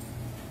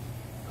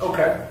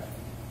 Okay.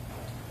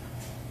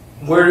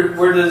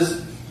 Where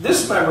does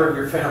this member of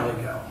your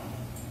family go?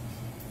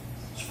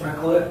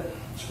 Sprinkle it,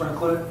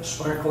 sprinkle it,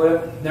 sprinkle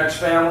it. Next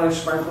family,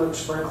 sprinkle it,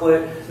 sprinkle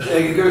it.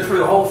 And you go through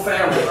the whole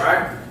family,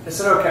 right? I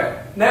said,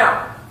 okay.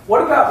 Now,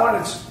 what about when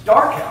it's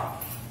dark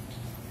out?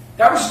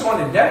 That was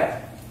during the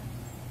day.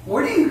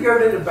 Where do you go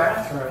to the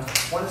bathroom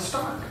when it's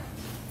dark?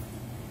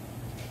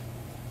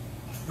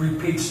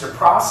 Repeats the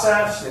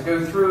process. They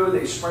go through,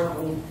 they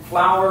sprinkle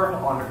flour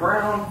on the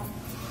ground.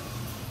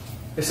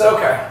 They said,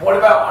 okay, what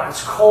about when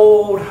it's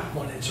cold,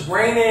 when it's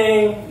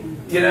raining,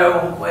 you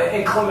know,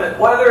 inclement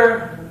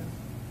weather?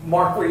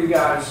 Mark where you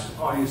guys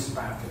all use the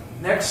bathroom.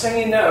 Next thing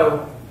you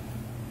know,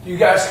 you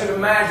guys can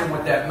imagine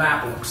what that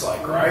map looks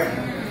like, right?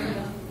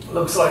 It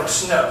looks like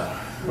snow,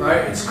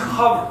 right? It's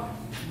covered.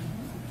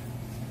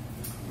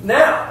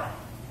 Now,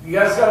 you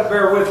guys got to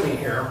bear with me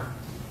here.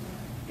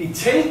 He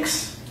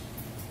takes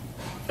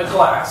a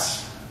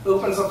glass,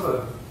 opens up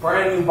a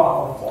brand new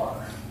bottle of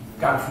water.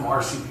 Got it from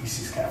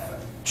Rcbc's cafe.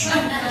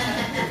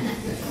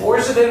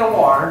 Pours it in the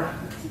water.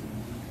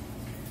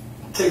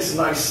 Takes a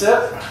nice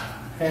sip.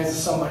 Hands it to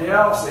somebody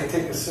else. They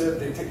take a sip.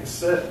 They take a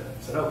sip.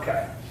 Said,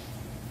 okay.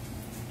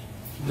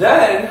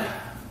 Then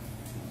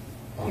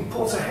he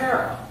pulls a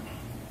hair out.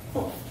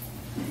 Oh.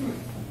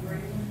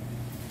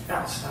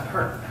 Now it's not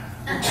hurting.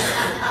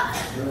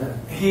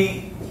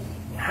 He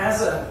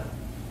has a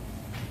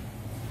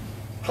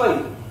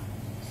plate.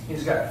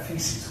 He's got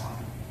feces on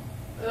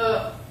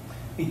it.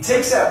 He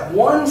takes that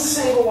one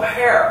single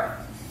hair,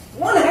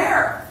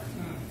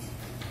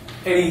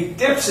 and he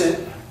dips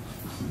it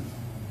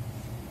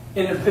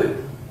in the poop.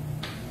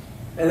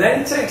 And then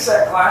he takes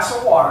that glass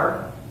of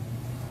water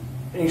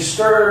and he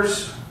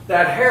stirs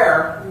that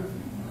hair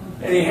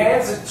and he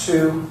hands it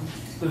to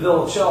the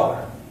village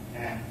elder.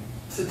 He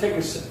said, take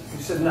a sip.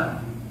 He said, no.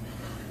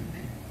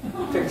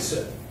 Take a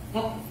sip.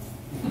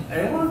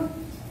 Anyone?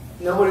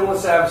 Nobody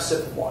wants to have a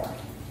sip of water.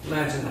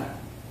 Imagine that.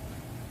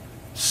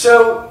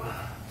 So,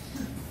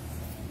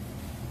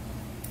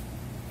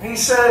 he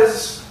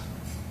says,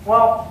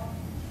 well,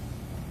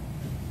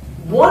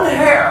 one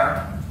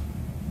hair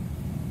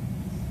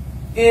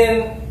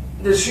in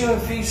this human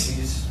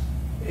feces,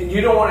 and you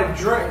don't want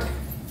to drink,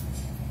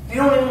 you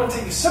don't even want to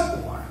take a sip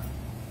of water.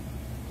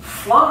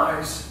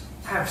 Flies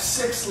have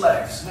 6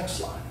 legs. Next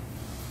slide.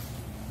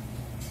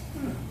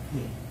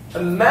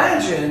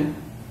 Imagine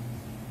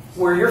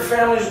where your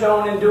family's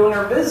going and doing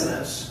their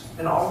business,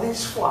 and all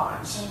these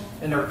flies,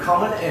 and they're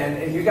coming in,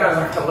 and you guys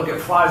aren't going to look at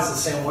flies the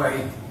same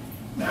way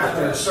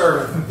after the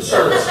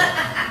service.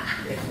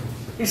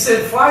 He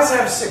said, flies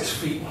have 6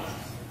 feet.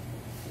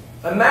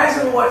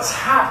 Imagine what's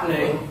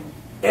happening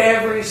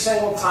every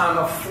single time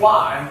a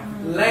fly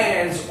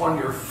lands on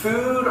your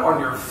food, on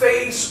your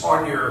face,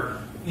 on your,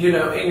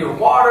 in your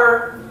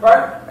water,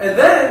 right? And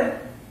then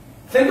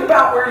think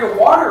about where your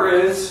water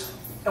is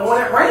and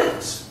when it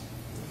rains.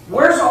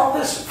 Where's all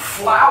this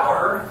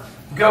flour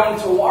going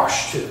to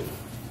wash to?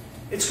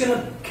 It's going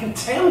to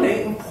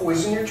contaminate and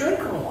poison your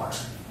drinking water.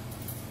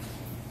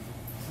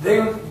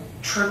 They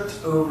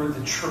tripped over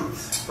the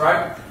truth,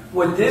 right?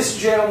 What this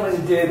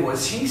gentleman did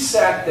was he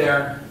sat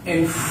there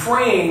and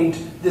framed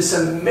this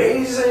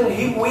amazing,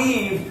 he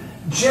weaved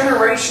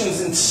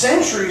generations and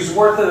centuries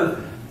worth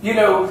of,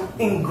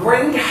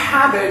 ingrained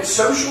habits,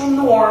 social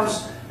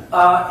norms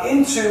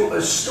into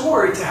a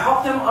story to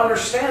help them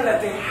understand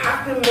that they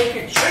have to make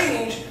a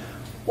change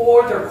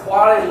or their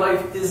quality of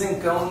life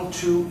isn't going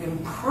to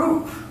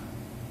improve.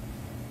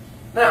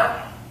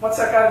 Now, what's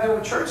that got to do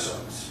with church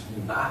service?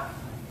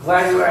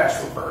 Glad you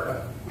asked,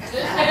 Roberta.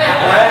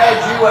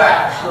 Glad you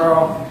asked,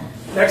 girl.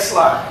 Next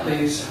slide,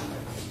 please.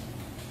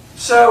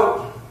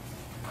 So,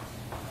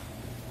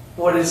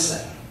 what is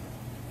sin?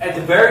 At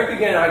the very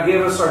beginning, I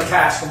gave us our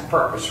task and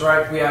purpose,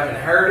 right? We have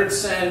inherited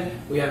sin,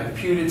 we have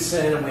imputed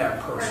sin, and we have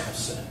personal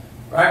sin,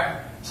 right?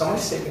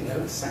 Somebody's taking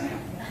notes.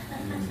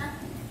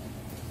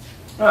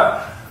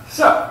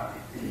 So,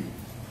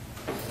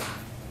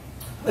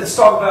 let's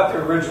talk about the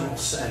original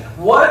sin.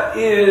 What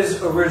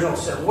is original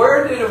sin?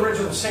 Where did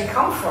original sin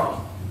come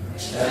from?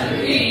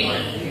 Right?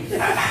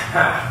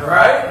 All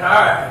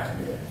right.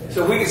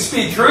 So we can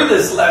speed through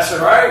this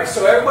lesson, right?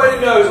 So everybody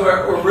knows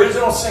where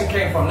original sin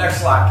came from.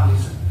 Next slide,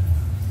 please.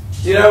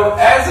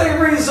 As a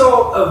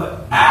result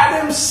of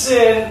Adam's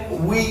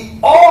sin, we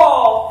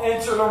all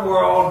enter the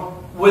world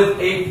with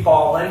a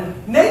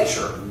fallen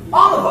nature.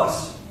 All of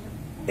us.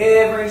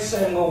 Every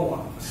single one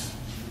of us.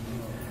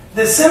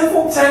 The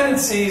sinful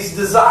tendencies,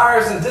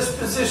 desires, and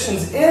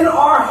dispositions in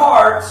our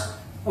hearts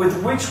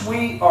with which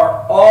we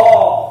are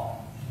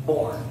all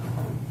born.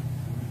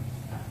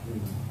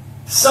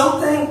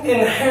 Something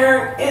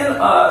inherent in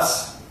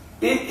us,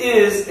 it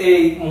is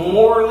a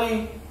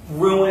morally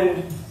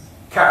ruined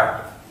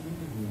character.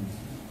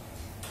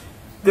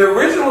 The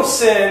original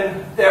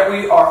sin that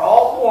we are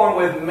all born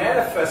with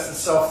manifests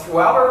itself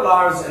throughout our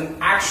lives in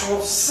actual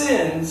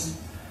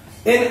sins,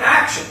 in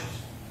actions,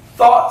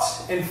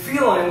 thoughts, and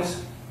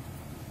feelings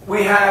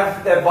we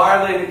have that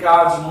violated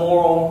God's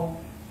moral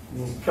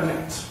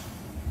commands.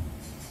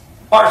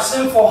 Our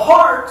sinful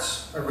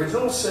hearts,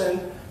 original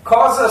sin,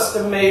 cause us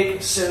to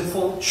make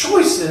sinful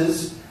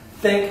choices,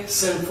 think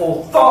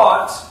sinful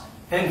thoughts,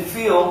 and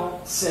feel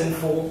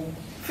sinful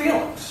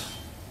feelings.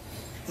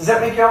 Does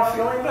that make y'all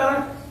feel any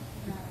better?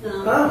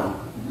 No,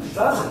 it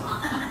doesn't.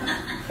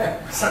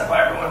 That's not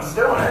why everyone's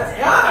doing it.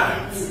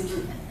 Yeah.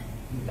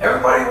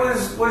 Everybody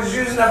was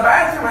using a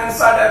bathroom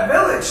inside that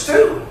village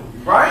too,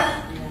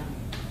 right?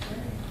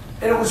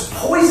 And it was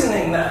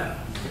poisoning them.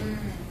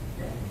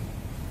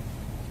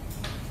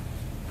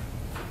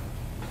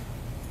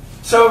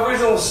 So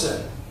original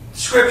sin.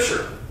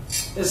 Scripture.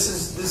 This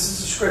is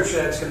a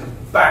scripture that's going to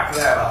back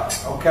that up.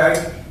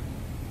 Okay?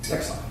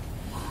 Next slide.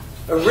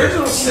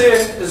 Original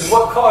sin is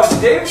what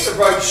caused David to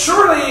write,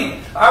 "Surely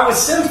I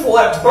was sinful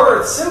at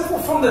birth, sinful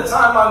from the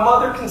time my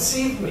mother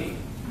conceived me."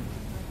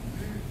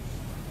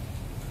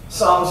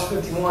 Psalms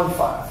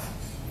 51:5.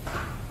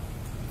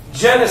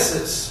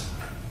 Genesis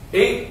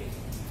 8,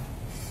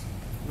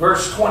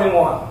 verse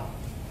 21.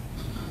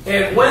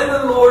 And when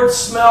the Lord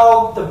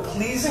smelled the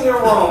pleasing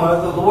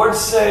aroma, the Lord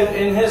said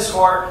in his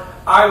heart,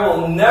 "I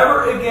will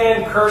never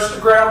again curse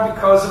the ground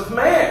because of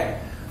man.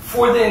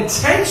 For the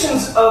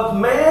intentions of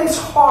man's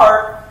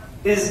heart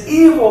is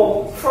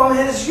evil from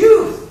his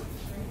youth.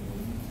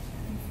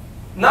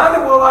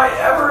 Neither will I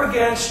ever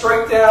again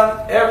strike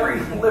down every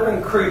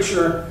living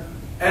creature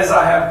as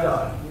I have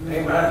done."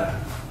 Amen.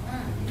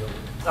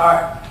 All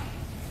right.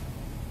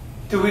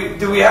 Do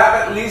we have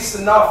at least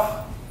enough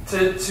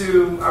to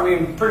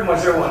pretty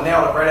much everyone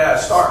nailed it right out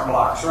of starting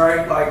blocks,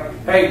 right?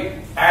 Like,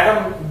 hey,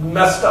 Adam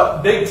messed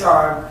up big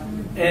time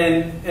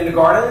in the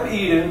Garden of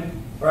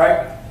Eden,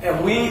 right?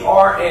 And we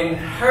are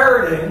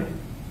inheriting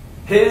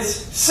his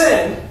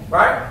sin,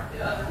 right?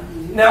 Yeah.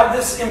 Now,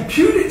 this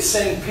imputed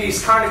sin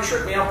piece kind of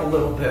tripped me up a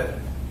little bit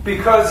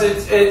because it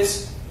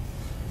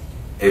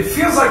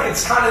feels like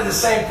it's kind of the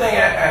same thing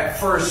at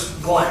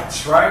first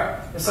glance, right?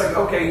 It's like,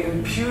 okay,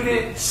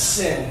 imputed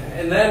sin.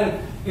 And then,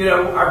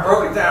 I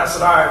broke it down and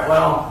said, all right,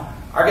 well,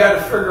 I got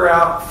to figure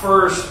out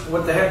first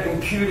what the heck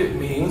imputed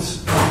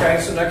means.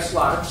 Okay, so next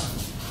slide.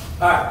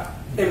 All right.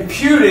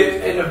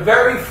 Imputed, in the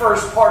very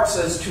first part,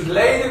 says to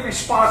lay the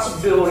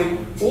responsibility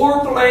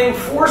or blame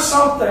for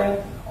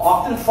something,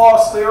 often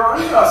falsely or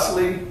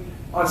unjustly,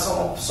 on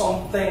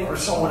something or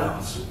someone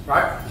else.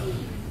 Right?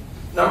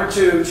 Number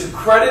 2, to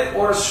credit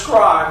or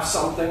ascribe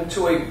something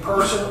to a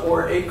person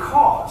or a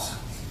cause.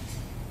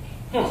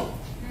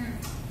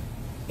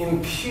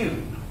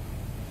 Impute.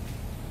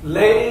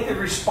 Lay the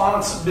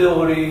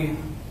responsibility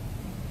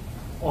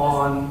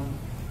on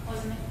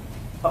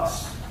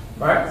us.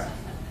 Right?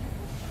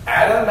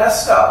 Adam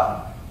messed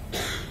up,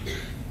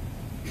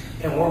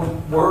 and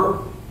we're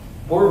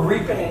we're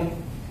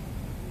reaping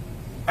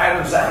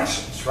Adam's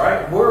actions,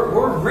 right?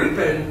 We're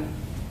reaping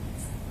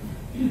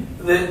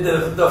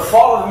the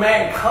fall of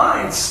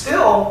mankind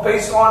still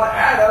based on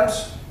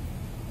Adam's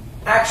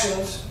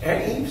actions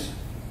and Eve's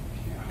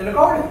in the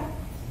garden.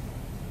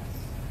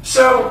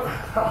 So,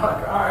 I'm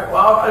like, all right,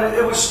 well,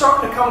 it was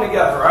starting to come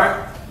together,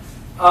 right?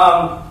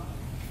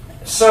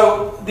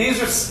 So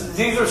these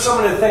are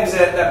some of the things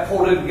that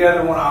pulled it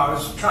together when I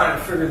was trying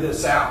to figure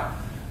this out.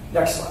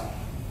 Next slide.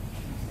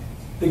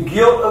 The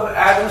guilt of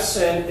Adam's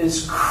sin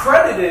is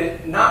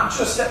credited not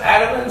just to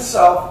Adam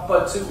himself,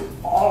 but to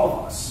all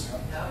of us.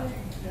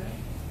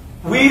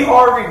 We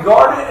are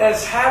regarded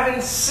as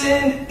having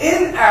sinned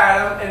in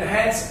Adam and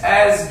hence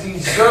as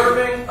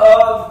deserving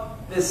of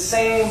the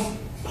same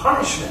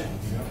punishment.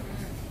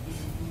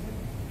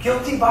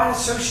 Guilty by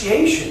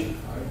association.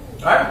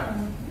 Right?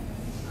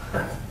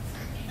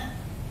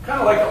 Kind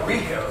of like a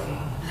RICO.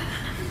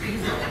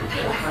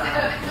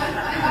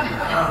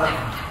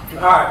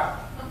 Alright.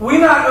 We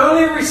not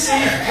only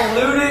receive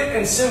polluted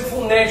and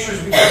sinful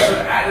natures because of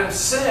Adam's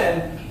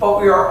sin,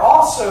 but we are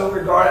also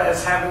regarded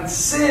as having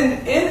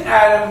sinned in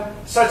Adam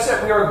such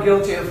that we are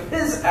guilty of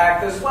his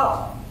act as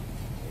well.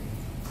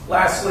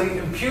 Lastly,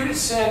 imputed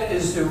sin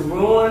is the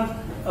ruin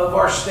of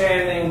our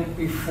standing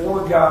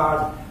before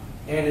God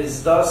and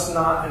is thus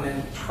not an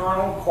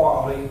internal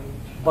quality,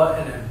 but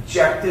an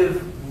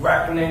objective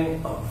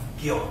reckoning of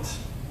guilt.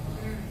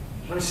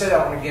 Let me say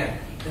that one again.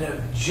 An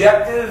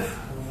objective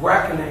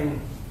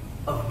reckoning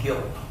of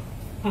guilt.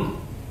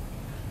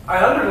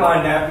 I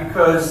underlined that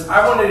because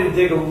I wanted to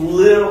dig a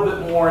little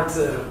bit more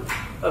into,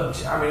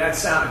 that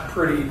sounded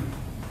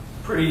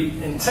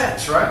pretty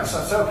intense, right?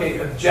 So it's okay,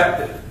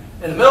 objective.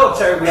 In the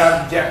military, we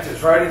have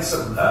objectives, right? It's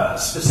a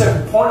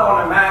specific point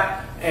on a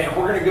map, and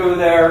we're going to go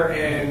there,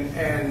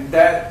 and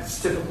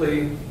that's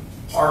typically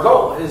our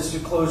goal, is to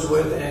close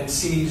with and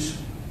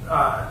seize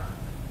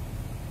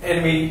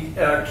enemy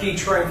key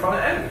terrain from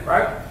the enemy,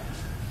 right?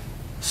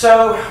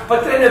 So,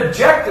 but then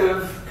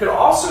objective could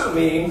also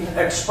mean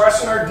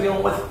expressing or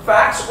dealing with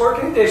facts or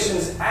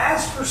conditions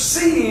as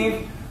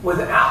perceived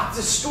without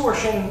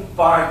distortion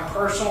by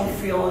personal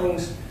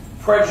feelings,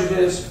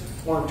 prejudice,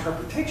 or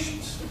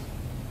interpretations.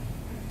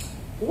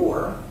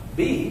 Or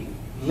B,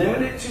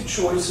 limited to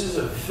choices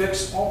of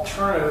fixed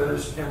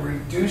alternatives and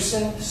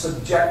reducing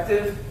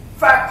subjective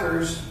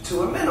factors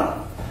to a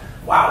minimum.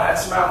 Wow,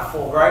 that's a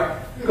mouthful, right?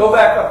 Go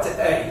back up to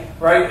A,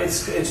 right?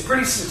 It's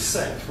pretty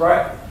succinct,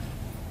 right?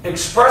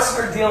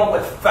 Expressing or dealing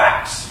with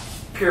facts,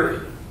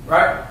 period,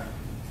 right?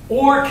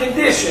 Or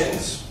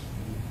conditions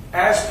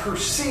as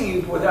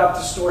perceived without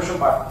distortion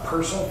by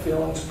personal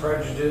feelings,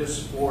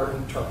 prejudice, or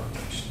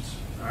interpretations,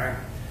 all right?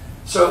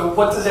 So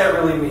what does that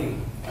really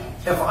mean?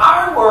 If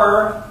I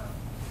were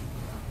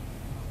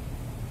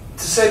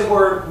to say the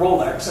word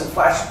Rolex and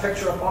flash a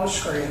picture up on the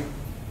screen,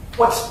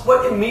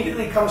 what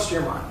immediately comes to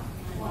your mind?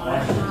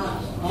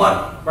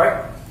 Money,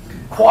 right?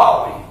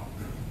 Quality.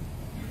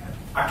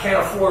 I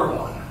can't afford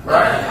one,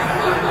 right?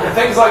 And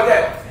things like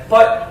that.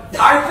 But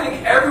I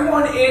think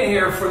everyone in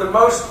here, for the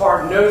most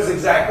part, knows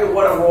exactly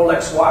what a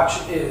Rolex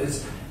watch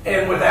is.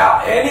 And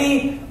without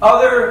any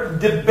other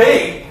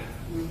debate,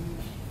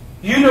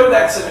 you know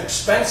that's an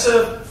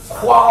expensive,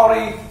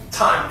 quality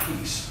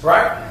timepiece,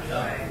 right?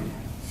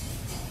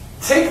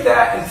 Take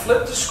that and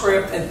flip the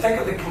script and think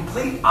of the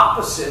complete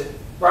opposite,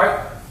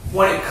 right?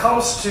 When it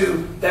comes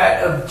to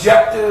that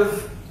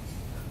objective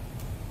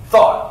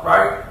thought,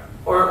 right?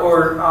 Or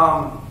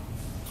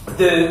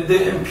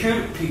the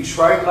imputed piece,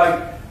 right?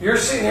 Like you're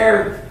sitting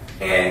here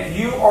and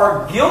you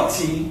are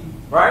guilty,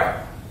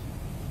 right?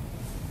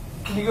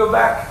 Can you go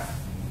back?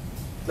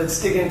 Let's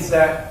dig into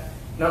that.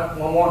 No,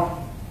 one more.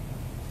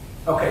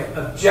 Okay,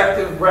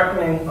 objective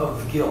reckoning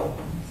of guilt,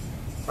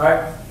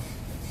 right?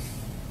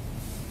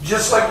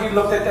 Just like you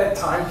looked at that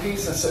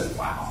timepiece and said,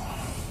 wow,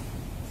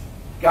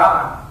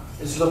 God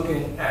is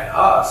looking at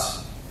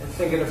us and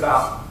thinking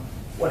about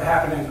what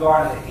happened in the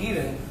Garden of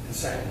Eden and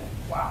saying,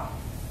 wow.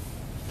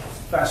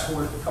 Fast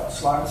forward a couple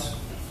slides.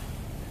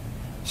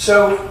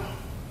 So,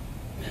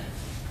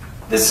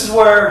 this is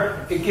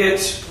where it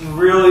gets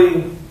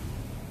really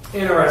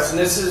interesting.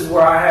 This is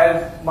where I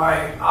had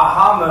my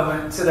aha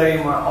moment today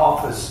in my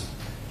office.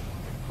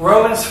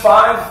 Romans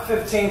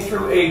 5:15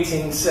 through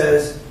 18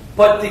 says,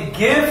 but the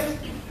gift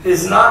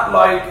is not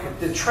like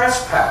the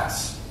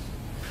trespass.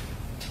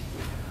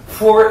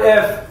 For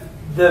if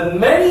the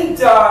many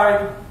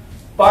died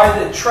by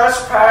the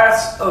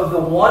trespass of the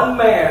one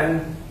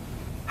man,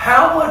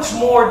 how much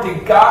more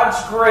did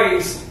God's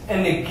grace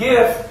and the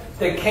gift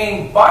that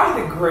came by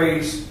the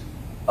grace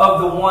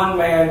of the one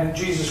man,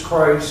 Jesus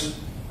Christ,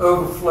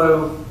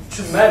 overflow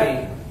to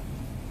many?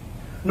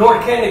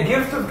 Nor can the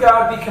gift of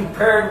God be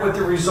compared with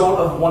the result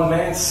of one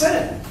man's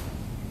sin.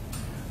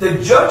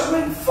 The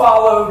judgment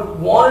followed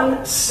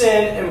one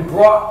sin and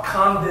brought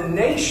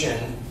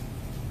condemnation,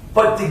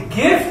 but the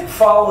gift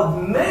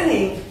followed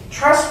many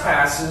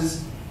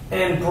trespasses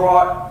and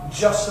brought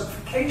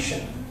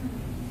justification.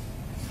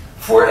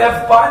 For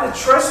if by the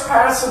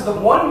trespass of the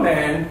one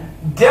man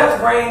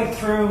death reigned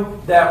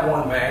through that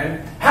one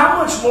man,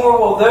 how much more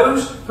will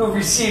those who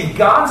receive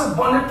God's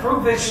abundant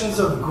provisions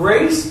of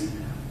grace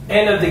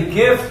and of the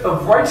gift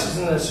of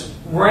righteousness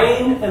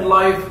reign in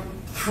life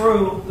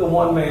through the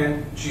one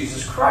man,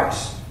 Jesus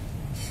Christ?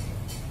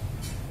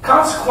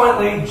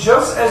 Consequently,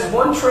 just as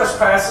one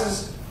person's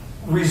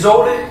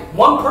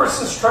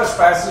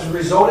trespasses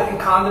resulted in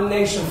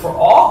condemnation for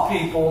all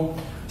people,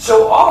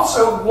 so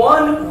also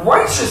one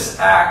righteous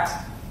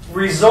act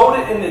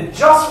resulted in the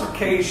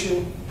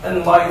justification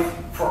and life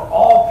for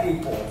all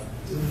people.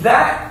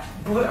 That,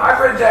 I've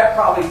read that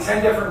probably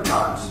 10 different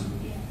times.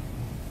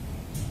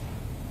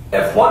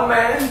 If one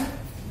man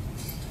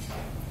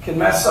can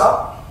mess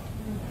up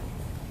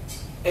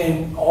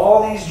in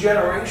all these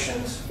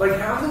generations, like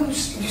how do you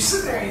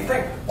sit there and you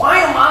think, why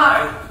am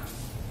I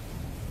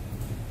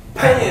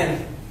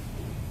paying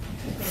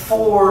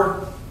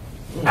for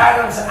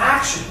Adam's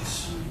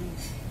actions?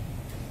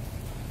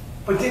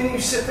 But then you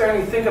sit there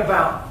and you think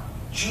about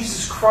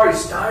Jesus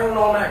Christ dying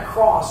on that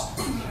cross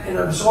and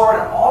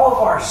absorbing all of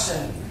our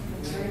sin.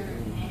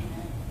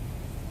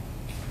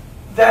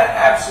 That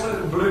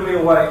absolutely blew me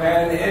away,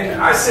 man.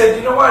 And I said,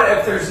 you know what?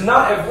 If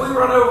we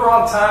run over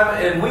on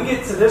time and we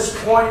get to this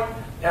point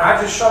and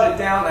I just shut it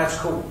down, that's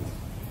cool.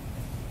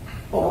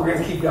 But we're going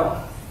to keep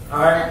going. All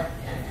right?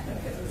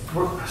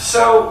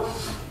 So,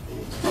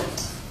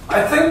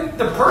 I think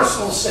the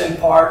personal sin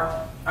part,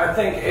 I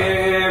think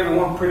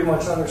everyone pretty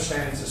much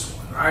understands this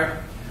one, right?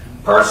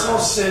 Personal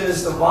sin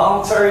is the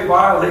voluntary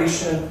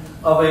violation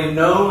of a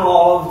known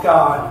law of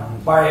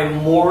God by a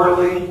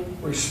morally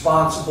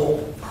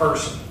responsible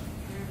person.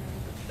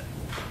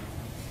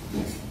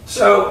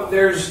 So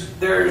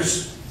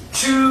there's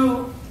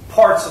two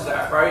parts of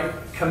that, right?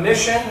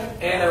 Commission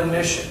and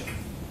omission.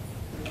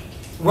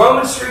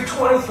 Romans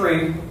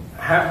 3:23,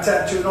 I have it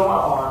tattooed on my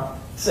arm,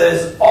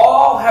 says,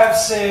 all have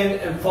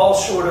sinned and fall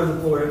short of the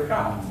glory of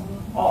God.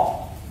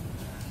 All.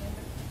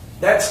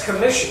 That's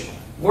commission.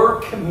 We're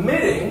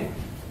committing,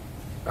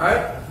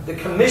 right? The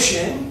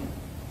commission.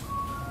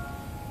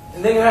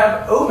 And then you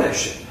have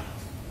omission.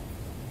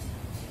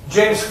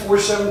 James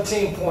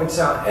 4:17 points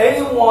out,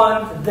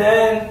 anyone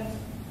then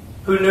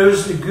who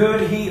knows the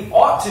good he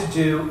ought to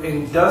do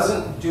and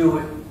doesn't do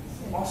it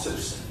also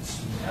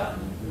sins.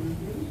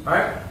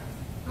 Right?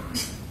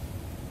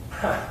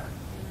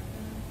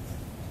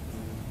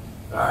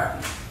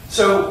 Alright.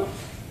 So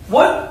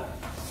what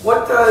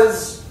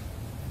does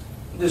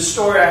the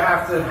story I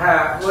have to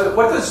have,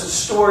 what does the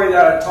story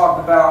that I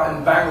talked about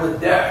in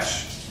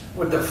Bangladesh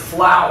with the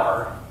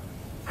flour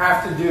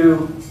have to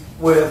do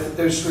with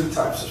those three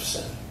types of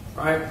sin?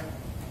 Right?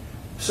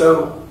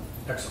 So,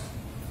 excellent.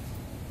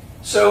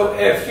 So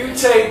if you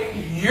take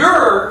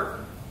your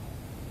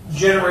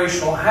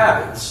generational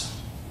habits,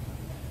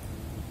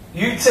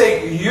 you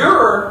take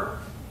your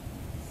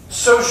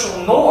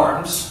social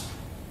norms,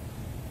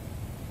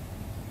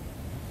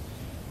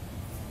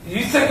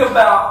 you think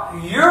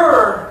about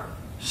your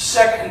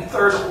second and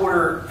third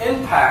order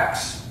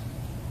impacts,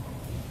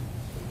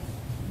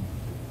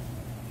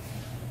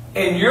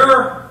 and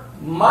your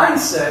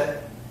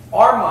mindset,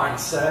 our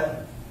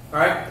mindset,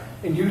 right?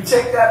 And you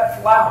take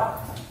that flour,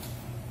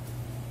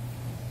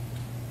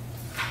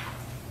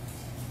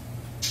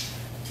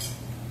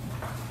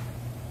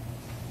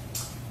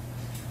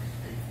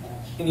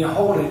 and you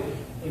hold it,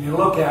 and you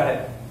look at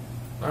it,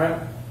 right?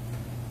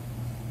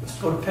 Let's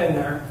put a pin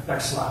there.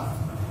 Next slide.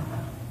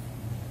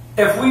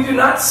 If we do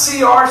not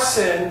see our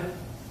sin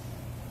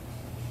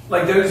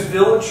like those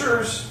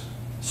villagers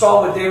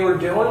saw what they were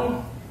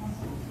doing,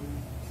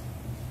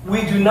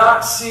 we do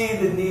not see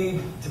the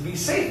need to be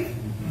saved.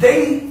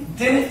 They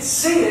didn't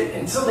see it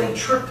until they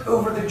tripped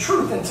over the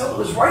truth, until it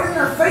was right in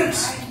their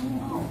face.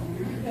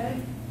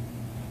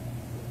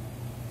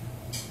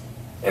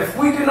 If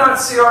we do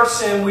not see our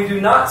sin, we do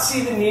not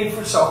see the need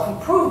for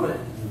self-improvement.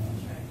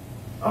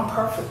 I'm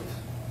perfect.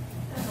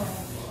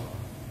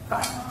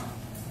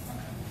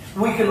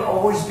 We can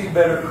always be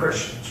better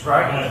Christians,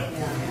 right?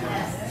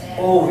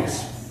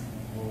 Always.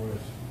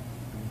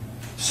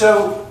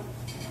 So,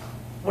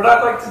 what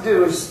I'd like to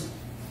do is,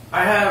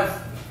 I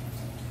have,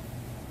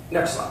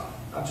 next slide,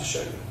 I'll just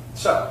show you.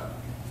 So,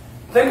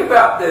 think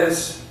about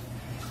this.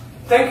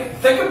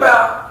 Think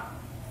about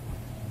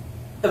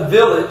a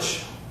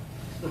village,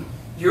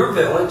 your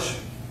village,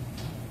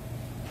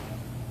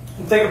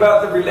 and think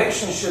about the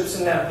relationships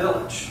in that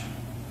village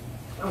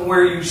and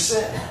where you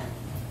sin.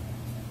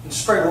 And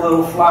sprinkle a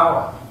little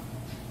flour.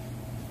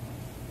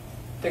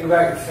 Think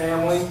about your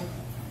family,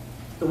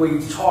 the way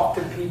you talk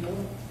to people,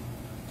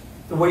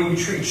 the way you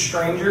treat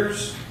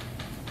strangers,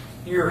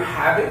 your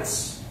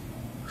habits,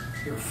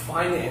 your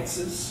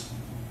finances,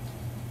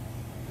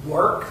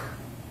 work,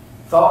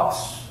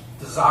 thoughts,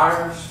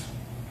 desires.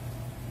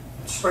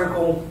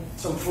 Sprinkle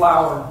some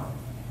flour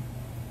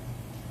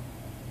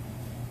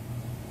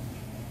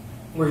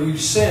where you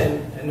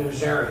sin in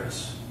those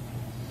areas.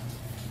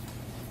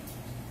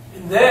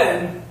 And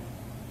then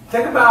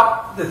think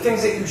about the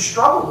things that you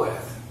struggle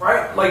with,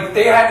 right? Like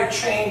they had to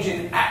change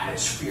in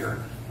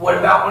atmosphere. What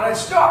about when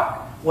it's dark?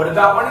 What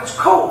about when it's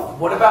cold?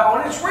 What about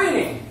when it's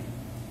raining?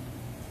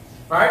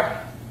 Right?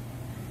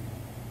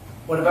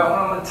 What about when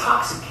I'm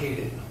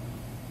intoxicated?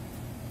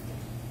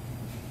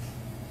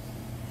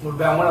 What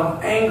about when I'm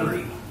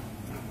angry?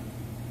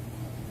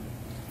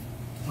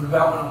 What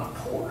about when I'm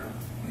poor?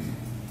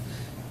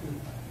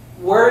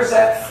 Where's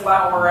that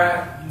flower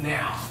at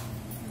now?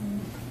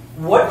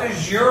 What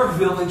does your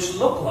village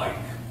look like?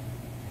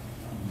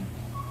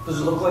 Does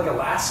it look like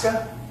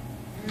Alaska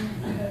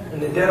in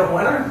the dead of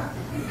winter?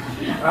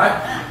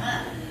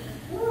 Right?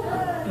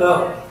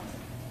 No.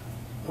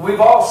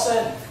 We've all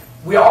sinned.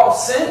 We all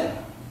sin.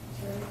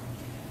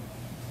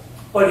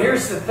 But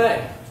here's the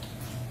thing.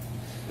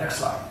 Next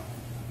slide.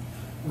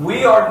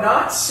 We are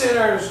not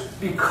sinners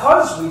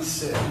because we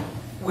sin.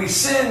 We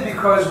sin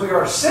because we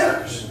are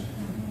sinners.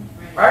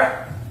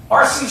 Right?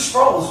 R.C.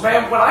 Sproul's,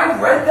 man, when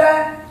I read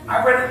that,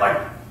 I read it like,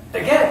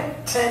 again,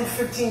 10,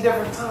 15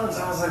 different times.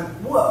 I was like,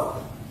 whoa.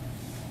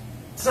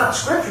 It's not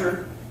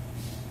scripture.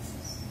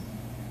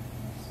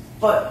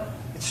 But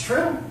it's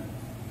true.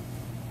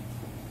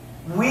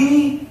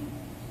 We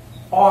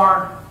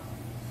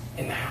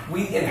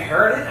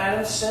inherited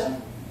Adam's sin,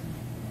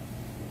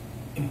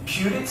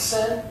 imputed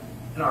sin,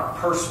 and our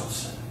personal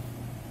sin.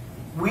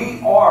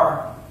 We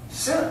are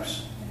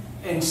sinners.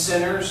 And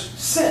sinners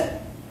sin.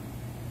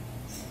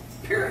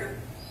 Period.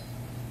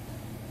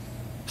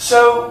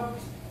 So,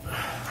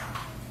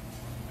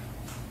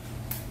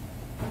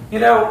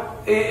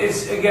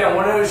 it's, again,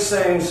 one of those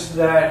things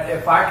that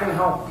if I can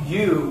help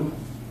you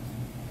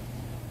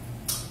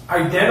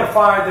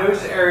identify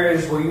those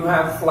areas where you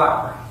have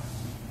flower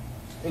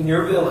in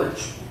your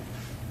village,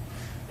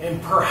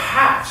 and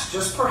perhaps,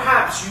 just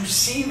perhaps, you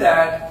see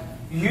that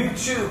you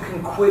too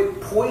can quit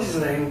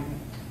poisoning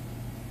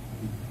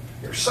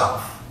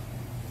yourself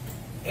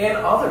and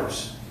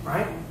others,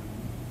 right?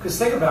 Because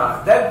think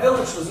about it, that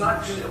village was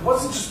not just, it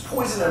wasn't just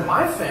poisoning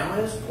my family,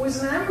 it was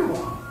poisoning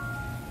everyone.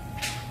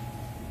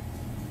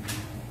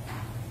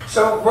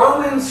 So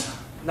Romans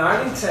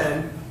 9 and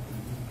 10,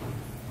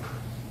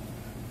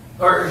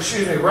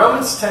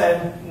 Romans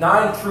 10,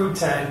 9 through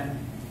 10,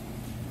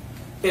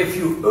 if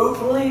you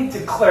openly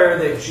declare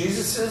that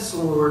Jesus is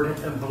Lord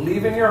and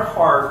believe in your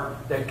heart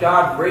that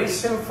God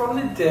raised him from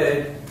the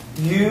dead,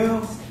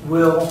 you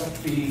will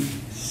be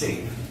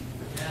saved.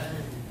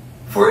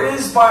 For it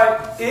is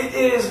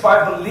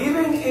by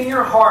believing in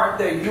your heart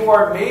that you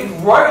are made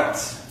right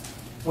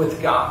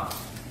with God.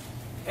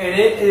 And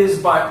it is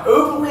by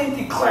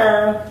openly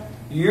declaring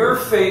your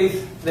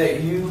faith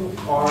that you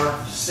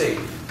are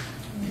saved.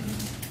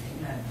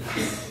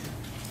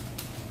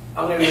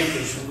 I'm going to make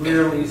this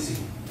real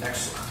easy.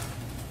 Next slide.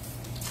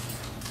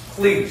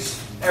 Please,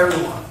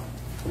 everyone,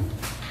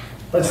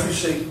 let's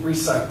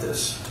recite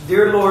this.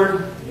 Dear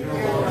Lord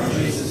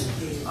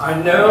Jesus, I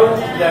know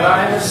that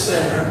I am a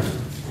sinner,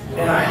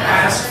 and I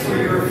ask for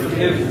your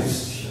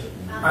forgiveness.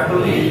 I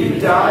believe you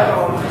died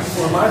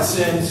for my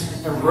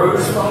sins and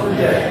rose from the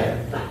dead.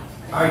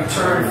 I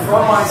turn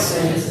from my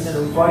sins and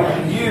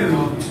invite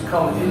you to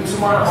come into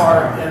my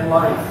heart and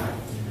life.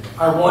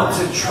 I want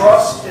to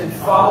trust and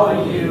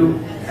follow you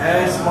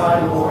as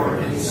my Lord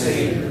and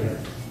Savior.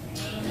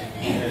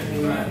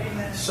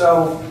 Amen.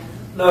 So,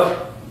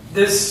 look,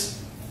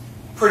 this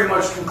pretty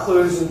much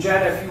concludes. And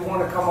Jen, if you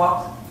want to come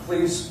up,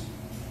 please.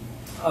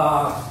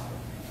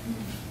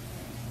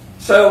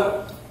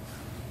 So,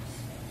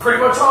 pretty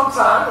much on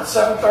time at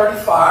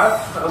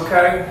 7:35,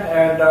 okay?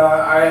 And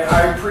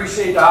I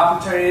appreciate the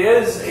opportunity.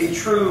 It is a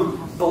true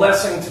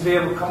blessing to be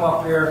able to come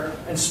up here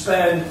and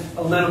spend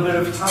a little bit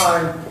of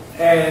time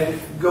and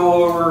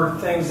go over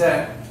things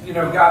that,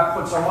 God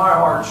puts on my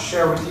heart to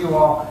share with you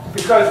all.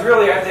 Because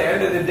really, at the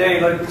end of the day,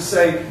 like we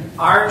say,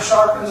 iron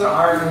sharpens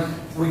iron.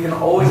 We can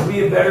always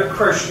be a better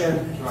Christian.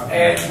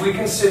 And we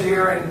can sit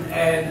here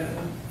and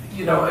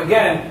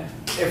again,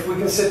 if we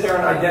can sit there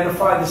and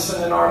identify the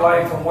sin in our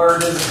life and where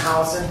it is and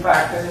how it's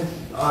impacting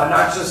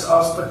not just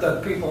us, but the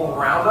people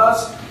around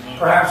us,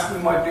 perhaps we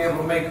might be able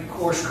to make a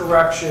course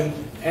correction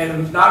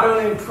and not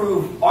only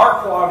improve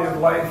our quality of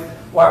life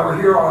while we're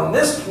here on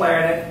this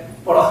planet,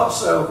 but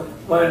also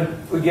when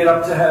we get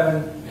up to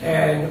heaven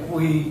and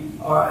we,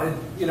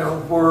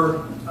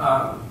 we're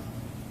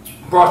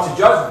brought to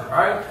judgment,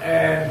 right?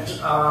 And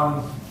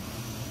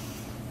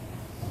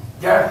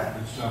yeah,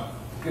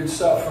 good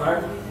stuff,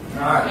 right? All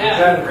right,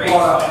 yeah, great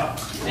stuff.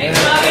 Thanks,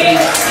 Bobby.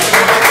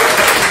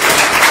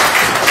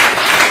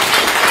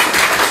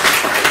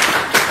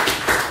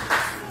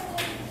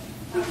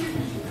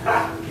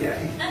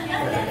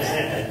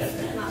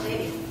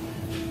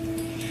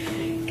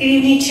 Good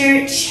evening,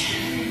 church.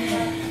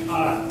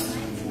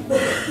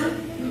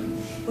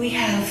 We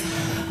have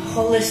a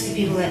whole list of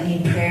people that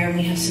need prayer, and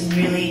we have some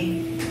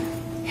really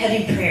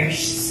heavy prayers.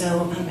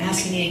 So I'm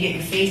asking you to get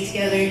your faith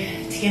together,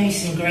 to give me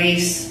some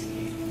grace.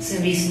 It's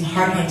going to be some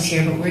hard ones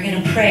here, but we're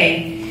going to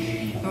pray,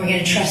 and we're going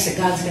to trust that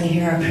God's going to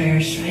hear our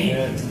prayers, right?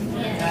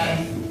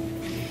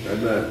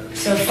 Amen.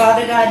 So,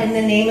 Father God, in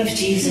the name of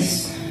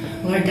Jesus,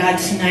 Lord God,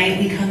 tonight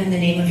we come in the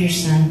name of your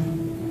Son.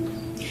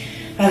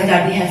 Father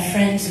God, we have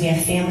friends, we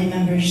have family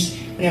members,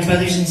 we have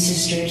brothers and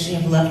sisters, we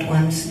have loved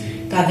ones,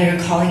 God, that are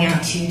calling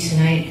out to you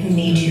tonight who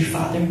need you,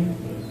 Father.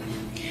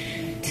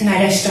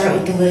 Tonight I start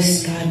with the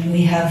list, God.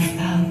 We have,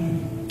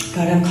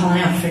 God, I'm calling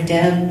out for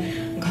Deb.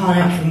 I'm calling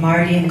out for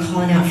Marty. I'm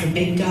calling out for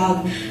Big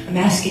Dog. I'm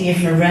asking you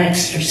for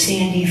Rex, for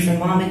Sandy, for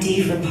Mama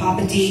D, for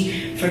Papa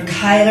D, for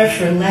Kyler,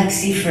 for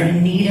Lexi, for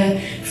Anita,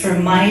 for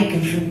Mike,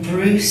 and for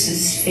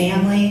Bruce's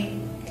family.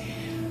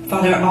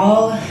 Father,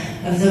 all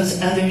of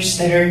those others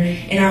that are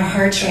in our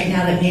hearts right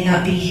now that may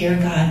not be here,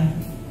 God.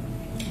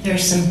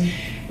 There's some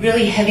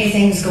really heavy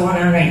things going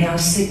on right now,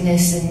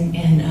 sickness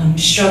and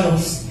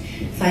struggles,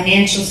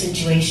 financial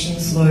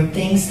situations, Lord,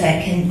 things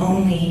that can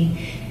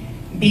only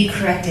be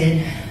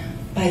corrected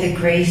by the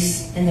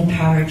grace and the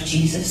power of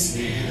Jesus.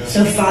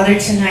 So, Father,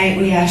 tonight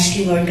we ask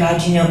you, Lord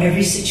God, you know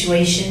every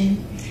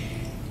situation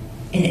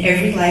in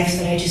every life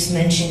that I just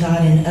mentioned,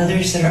 God, and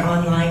others that are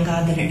online,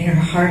 God, that are in our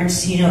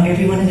hearts. You know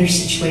every one of their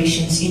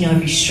situations. You know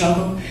every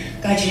struggle.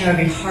 God, you know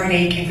every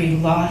heartache, every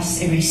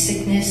loss, every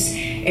sickness,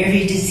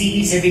 every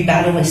disease, every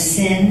battle with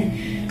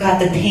sin. God,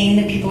 the pain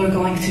that people are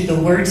going through,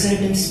 the words that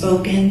have been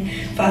spoken.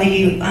 Father,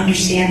 you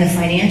understand the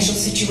financial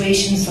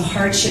situations, the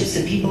hardships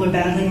that people are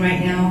battling right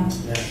now.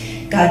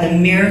 God, the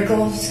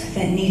miracles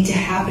that need to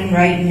happen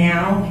right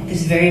now,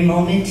 this very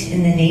moment,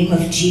 in the name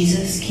of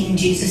Jesus. King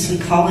Jesus, we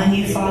call on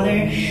you, Father.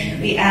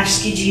 We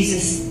ask you,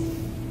 Jesus,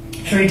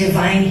 for a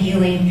divine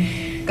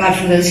healing. God,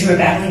 for those who are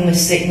battling with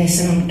sickness.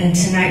 And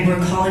tonight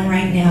we're calling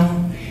right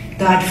now,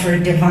 God, for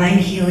divine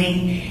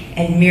healing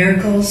and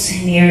miracles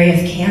in the area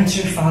of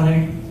cancer,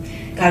 Father.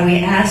 God, we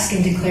ask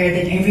and declare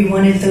that every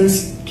one of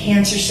those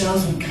cancer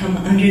cells would come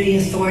under the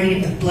authority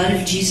of the blood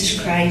of Jesus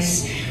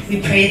Christ.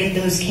 We pray that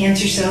those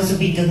cancer cells will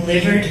be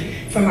delivered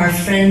from our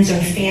friends,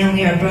 our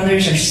family, our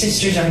brothers, our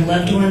sisters, our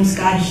loved ones.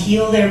 God,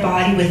 heal their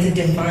body with a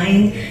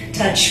divine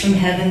touch from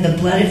heaven. The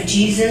blood of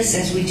Jesus,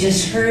 as we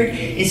just heard,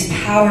 is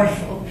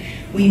powerful.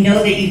 We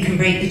know that you can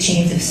break the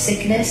chains of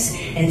sickness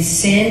and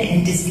sin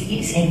and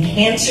disease, and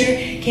cancer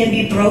can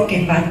be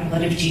broken by the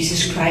blood of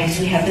Jesus Christ.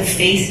 We have the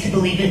faith to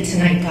believe it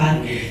tonight,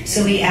 God.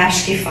 So we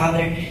ask you,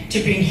 Father,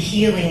 to bring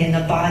healing in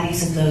the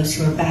bodies of those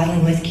who are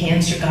battling with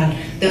cancer, God.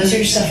 Those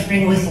who are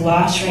suffering with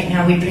loss right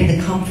now, we pray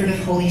the comfort of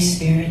Holy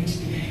Spirit.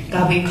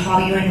 God, we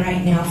call you in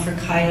right now for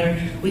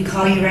Kyler. We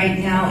call you right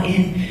now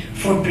in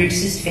for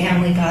Bruce's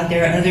family, God.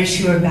 There are others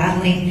who are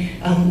battling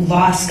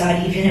loss,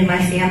 God. Even in my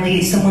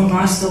family, someone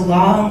lost a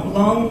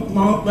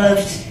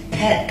long-loved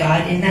pet,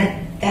 God, and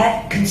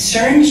that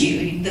concerns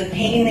you. The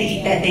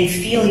pain that they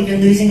feel,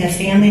 even losing a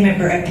family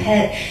member, a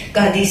pet,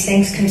 God, these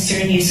things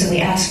concern you. So we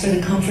ask for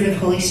the comfort of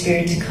Holy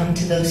Spirit to come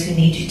to those who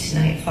need you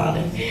tonight,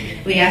 Father.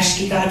 We ask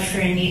you, God,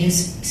 for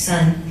Anita's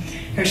son.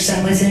 Her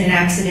son was in an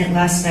accident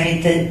last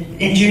night. The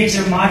injuries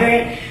are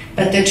moderate,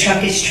 but the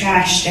truck is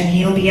trashed, and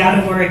he'll be out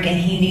of work, and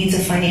he needs a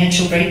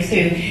financial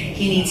breakthrough.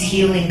 He needs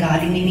healing,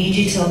 God, and we need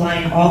you to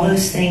align all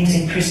those things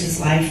in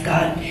Chris's life,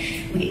 God.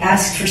 We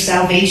ask for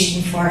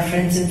salvation for our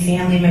friends and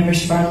family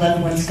members, for our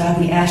loved ones, God.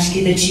 We ask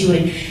you that you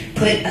would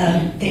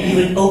that you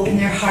would open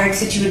their hearts,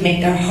 that you would make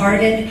their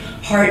hardened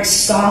hearts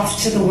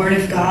soft to the Word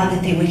of God,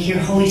 that they would hear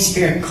Holy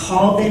Spirit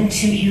call them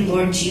to you,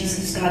 Lord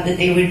Jesus, God, that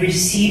they would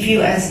receive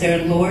you as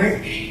their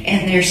Lord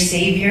and their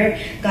Savior,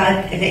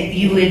 God, that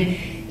you would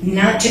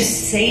not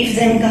just save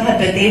them, God,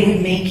 but they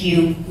would make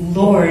you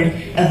Lord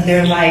of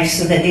their life,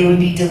 so that they would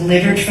be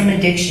delivered from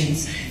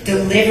addictions,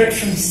 delivered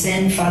from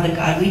sin, Father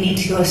God. We need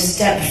to go a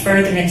step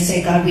further and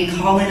say, God, we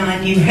calling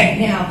on you right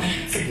now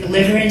for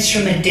deliverance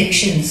from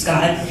addictions,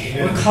 God.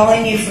 We're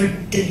calling you for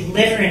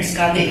deliverance,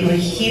 God, that you would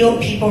heal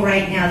people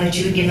right now, that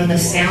you would give them a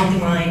sound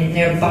mind in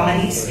their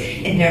bodies,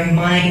 in their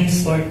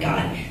minds, Lord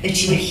God,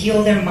 that you would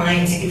heal their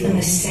minds and give them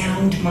a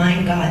sound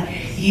mind, God.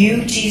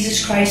 You,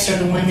 Jesus Christ, are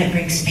the one that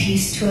brings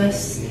peace to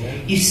us.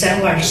 You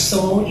settle our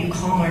soul. You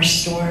calm our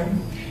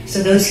storm.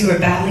 So those who are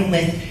battling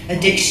with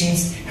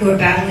addictions, who are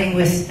battling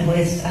with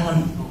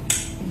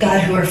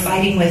God, who are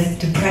fighting with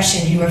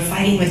depression, who are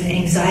fighting with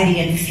anxiety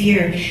and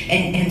fear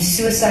and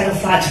suicidal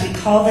thoughts, we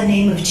call the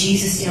name of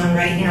Jesus down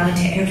right now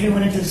into every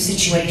one of those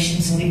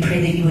situations, and we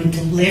pray that you would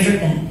deliver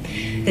them,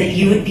 that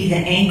you would be the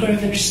anchor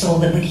of their soul,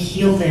 that would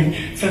heal them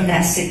from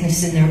that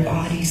sickness in their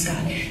bodies,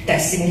 God, that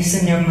sickness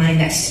in their mind,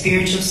 that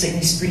spiritual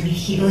sickness. Bring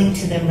healing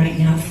to them right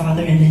now,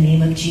 Father, in the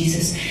name of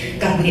Jesus.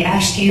 God, we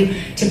ask you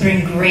to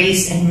bring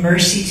grace and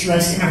mercy to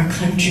us in our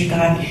country,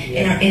 God,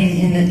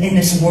 in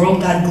this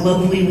world, God,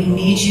 globally. We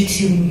need you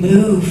to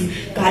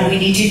move. God, we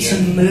need you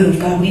to move.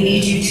 God, we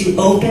need you to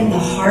open the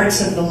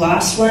hearts of the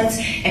lost ones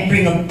and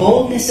bring a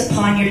boldness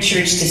upon your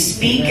church to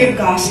speak your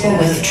gospel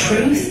with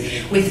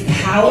truth, with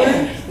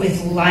power,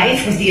 with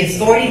life, with the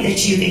authority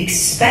that you've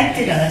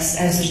expected us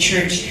as a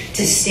church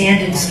to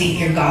stand and speak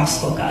your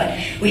gospel, God.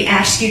 We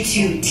ask you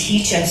to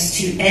teach us,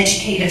 to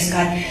educate us,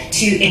 God,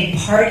 to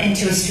impart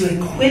into us, to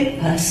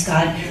equip us,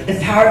 God, the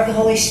power of the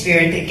Holy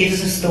Spirit that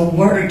gives us the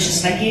word,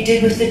 just like you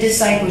did with the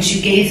disciples.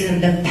 You gave them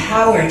the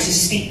power to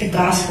speak the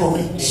gospel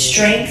with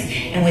strength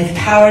and with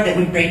power that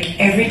would break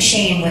every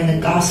chain when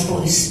the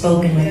gospel is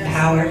spoken with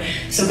power.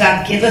 So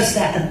God, give us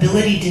that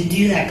ability to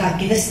do that. God,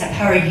 give us that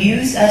power.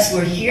 Use us.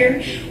 We're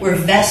here. We're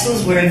vessels.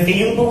 vehicles. We're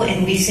available,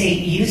 and we say,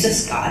 use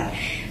us, God.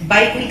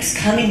 Bike Week's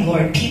coming,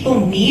 Lord.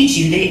 People need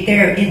you.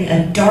 They're in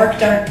a dark,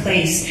 dark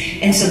place.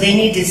 And so they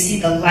need to see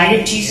the light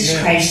of Jesus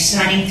Christ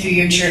shining through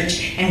your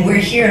church. And we're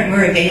here and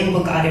we're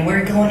available, God. And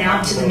we're going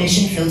out to the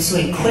mission field. So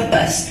equip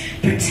us,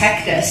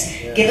 protect us.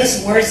 Give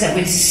us words that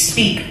would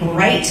speak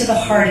right to the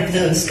heart of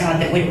those,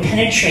 God, that would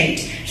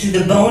penetrate to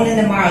the bone and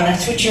the marrow.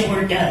 That's what your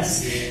word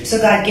does. So,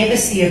 God, give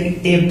us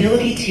the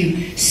ability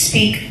to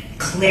speak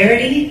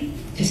clarity,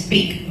 to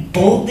speak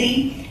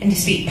boldly, and to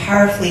speak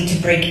powerfully,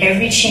 to break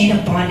every chain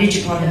of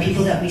bondage upon the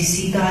people that we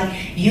see, God.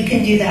 You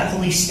can do that,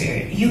 Holy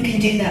Spirit. You can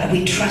do that.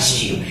 We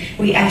trust you.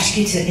 We ask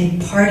you to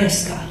impart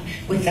us, God,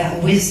 with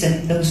that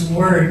wisdom, those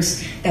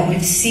words that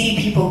would see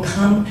people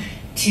come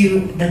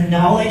to the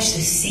knowledge,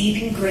 the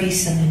saving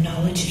grace, and the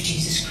knowledge of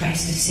Jesus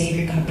Christ as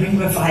Savior. God, bring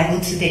revival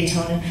to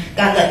Daytona.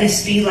 God, let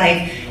this be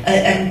like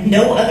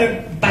no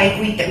other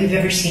Bike Week that we've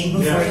ever seen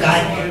before,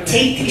 God.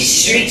 Take these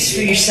streets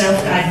for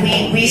yourself, God.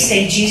 We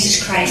say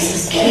Jesus Christ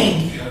is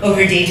King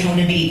over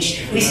Daytona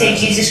Beach. We say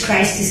Jesus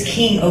Christ is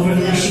King over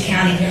Volusia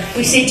County.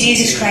 We say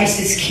Jesus Christ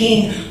is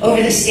King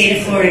over the state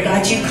of Florida.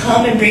 God, you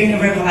come and bring the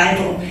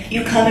revival.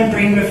 You come and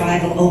bring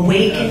revival.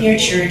 Awaken your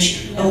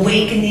church.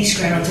 Awaken these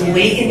grounds.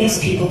 Awaken these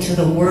people to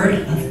the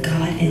Word of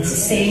God and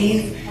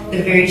save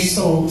the very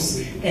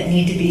souls that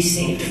need to be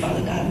saved,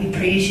 Father God. We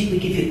praise you. We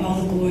give you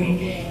all the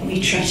glory. And we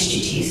trust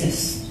you,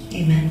 Jesus.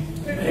 Amen.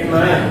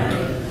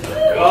 Amen.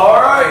 All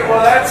right,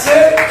 well, that's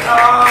it.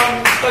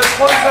 Let's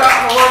close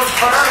out in the word of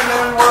prayer, and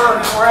then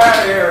we're out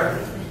of here.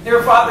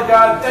 Dear Father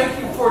God, thank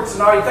you for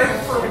tonight. Thank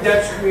you for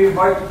Redemption Community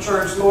Bible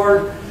Church,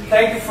 Lord.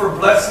 Thank you for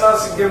blessing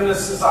us and giving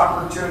us this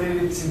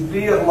opportunity to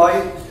be a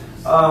light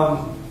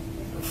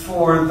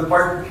for the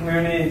biker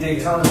community in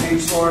Daytona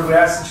Beach, Lord. We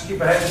ask that you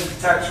keep a hedge of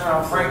protection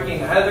around Frankie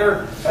and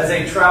Heather as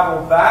they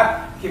travel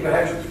back. Keep a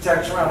hedge of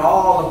protection around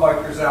all the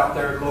bikers out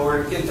there,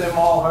 Lord. Get them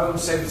all home,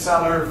 safe and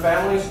sound of their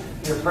families.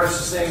 In your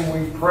precious name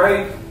we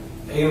pray.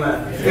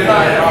 Amen. Good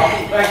night,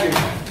 y'all. Thank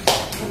you.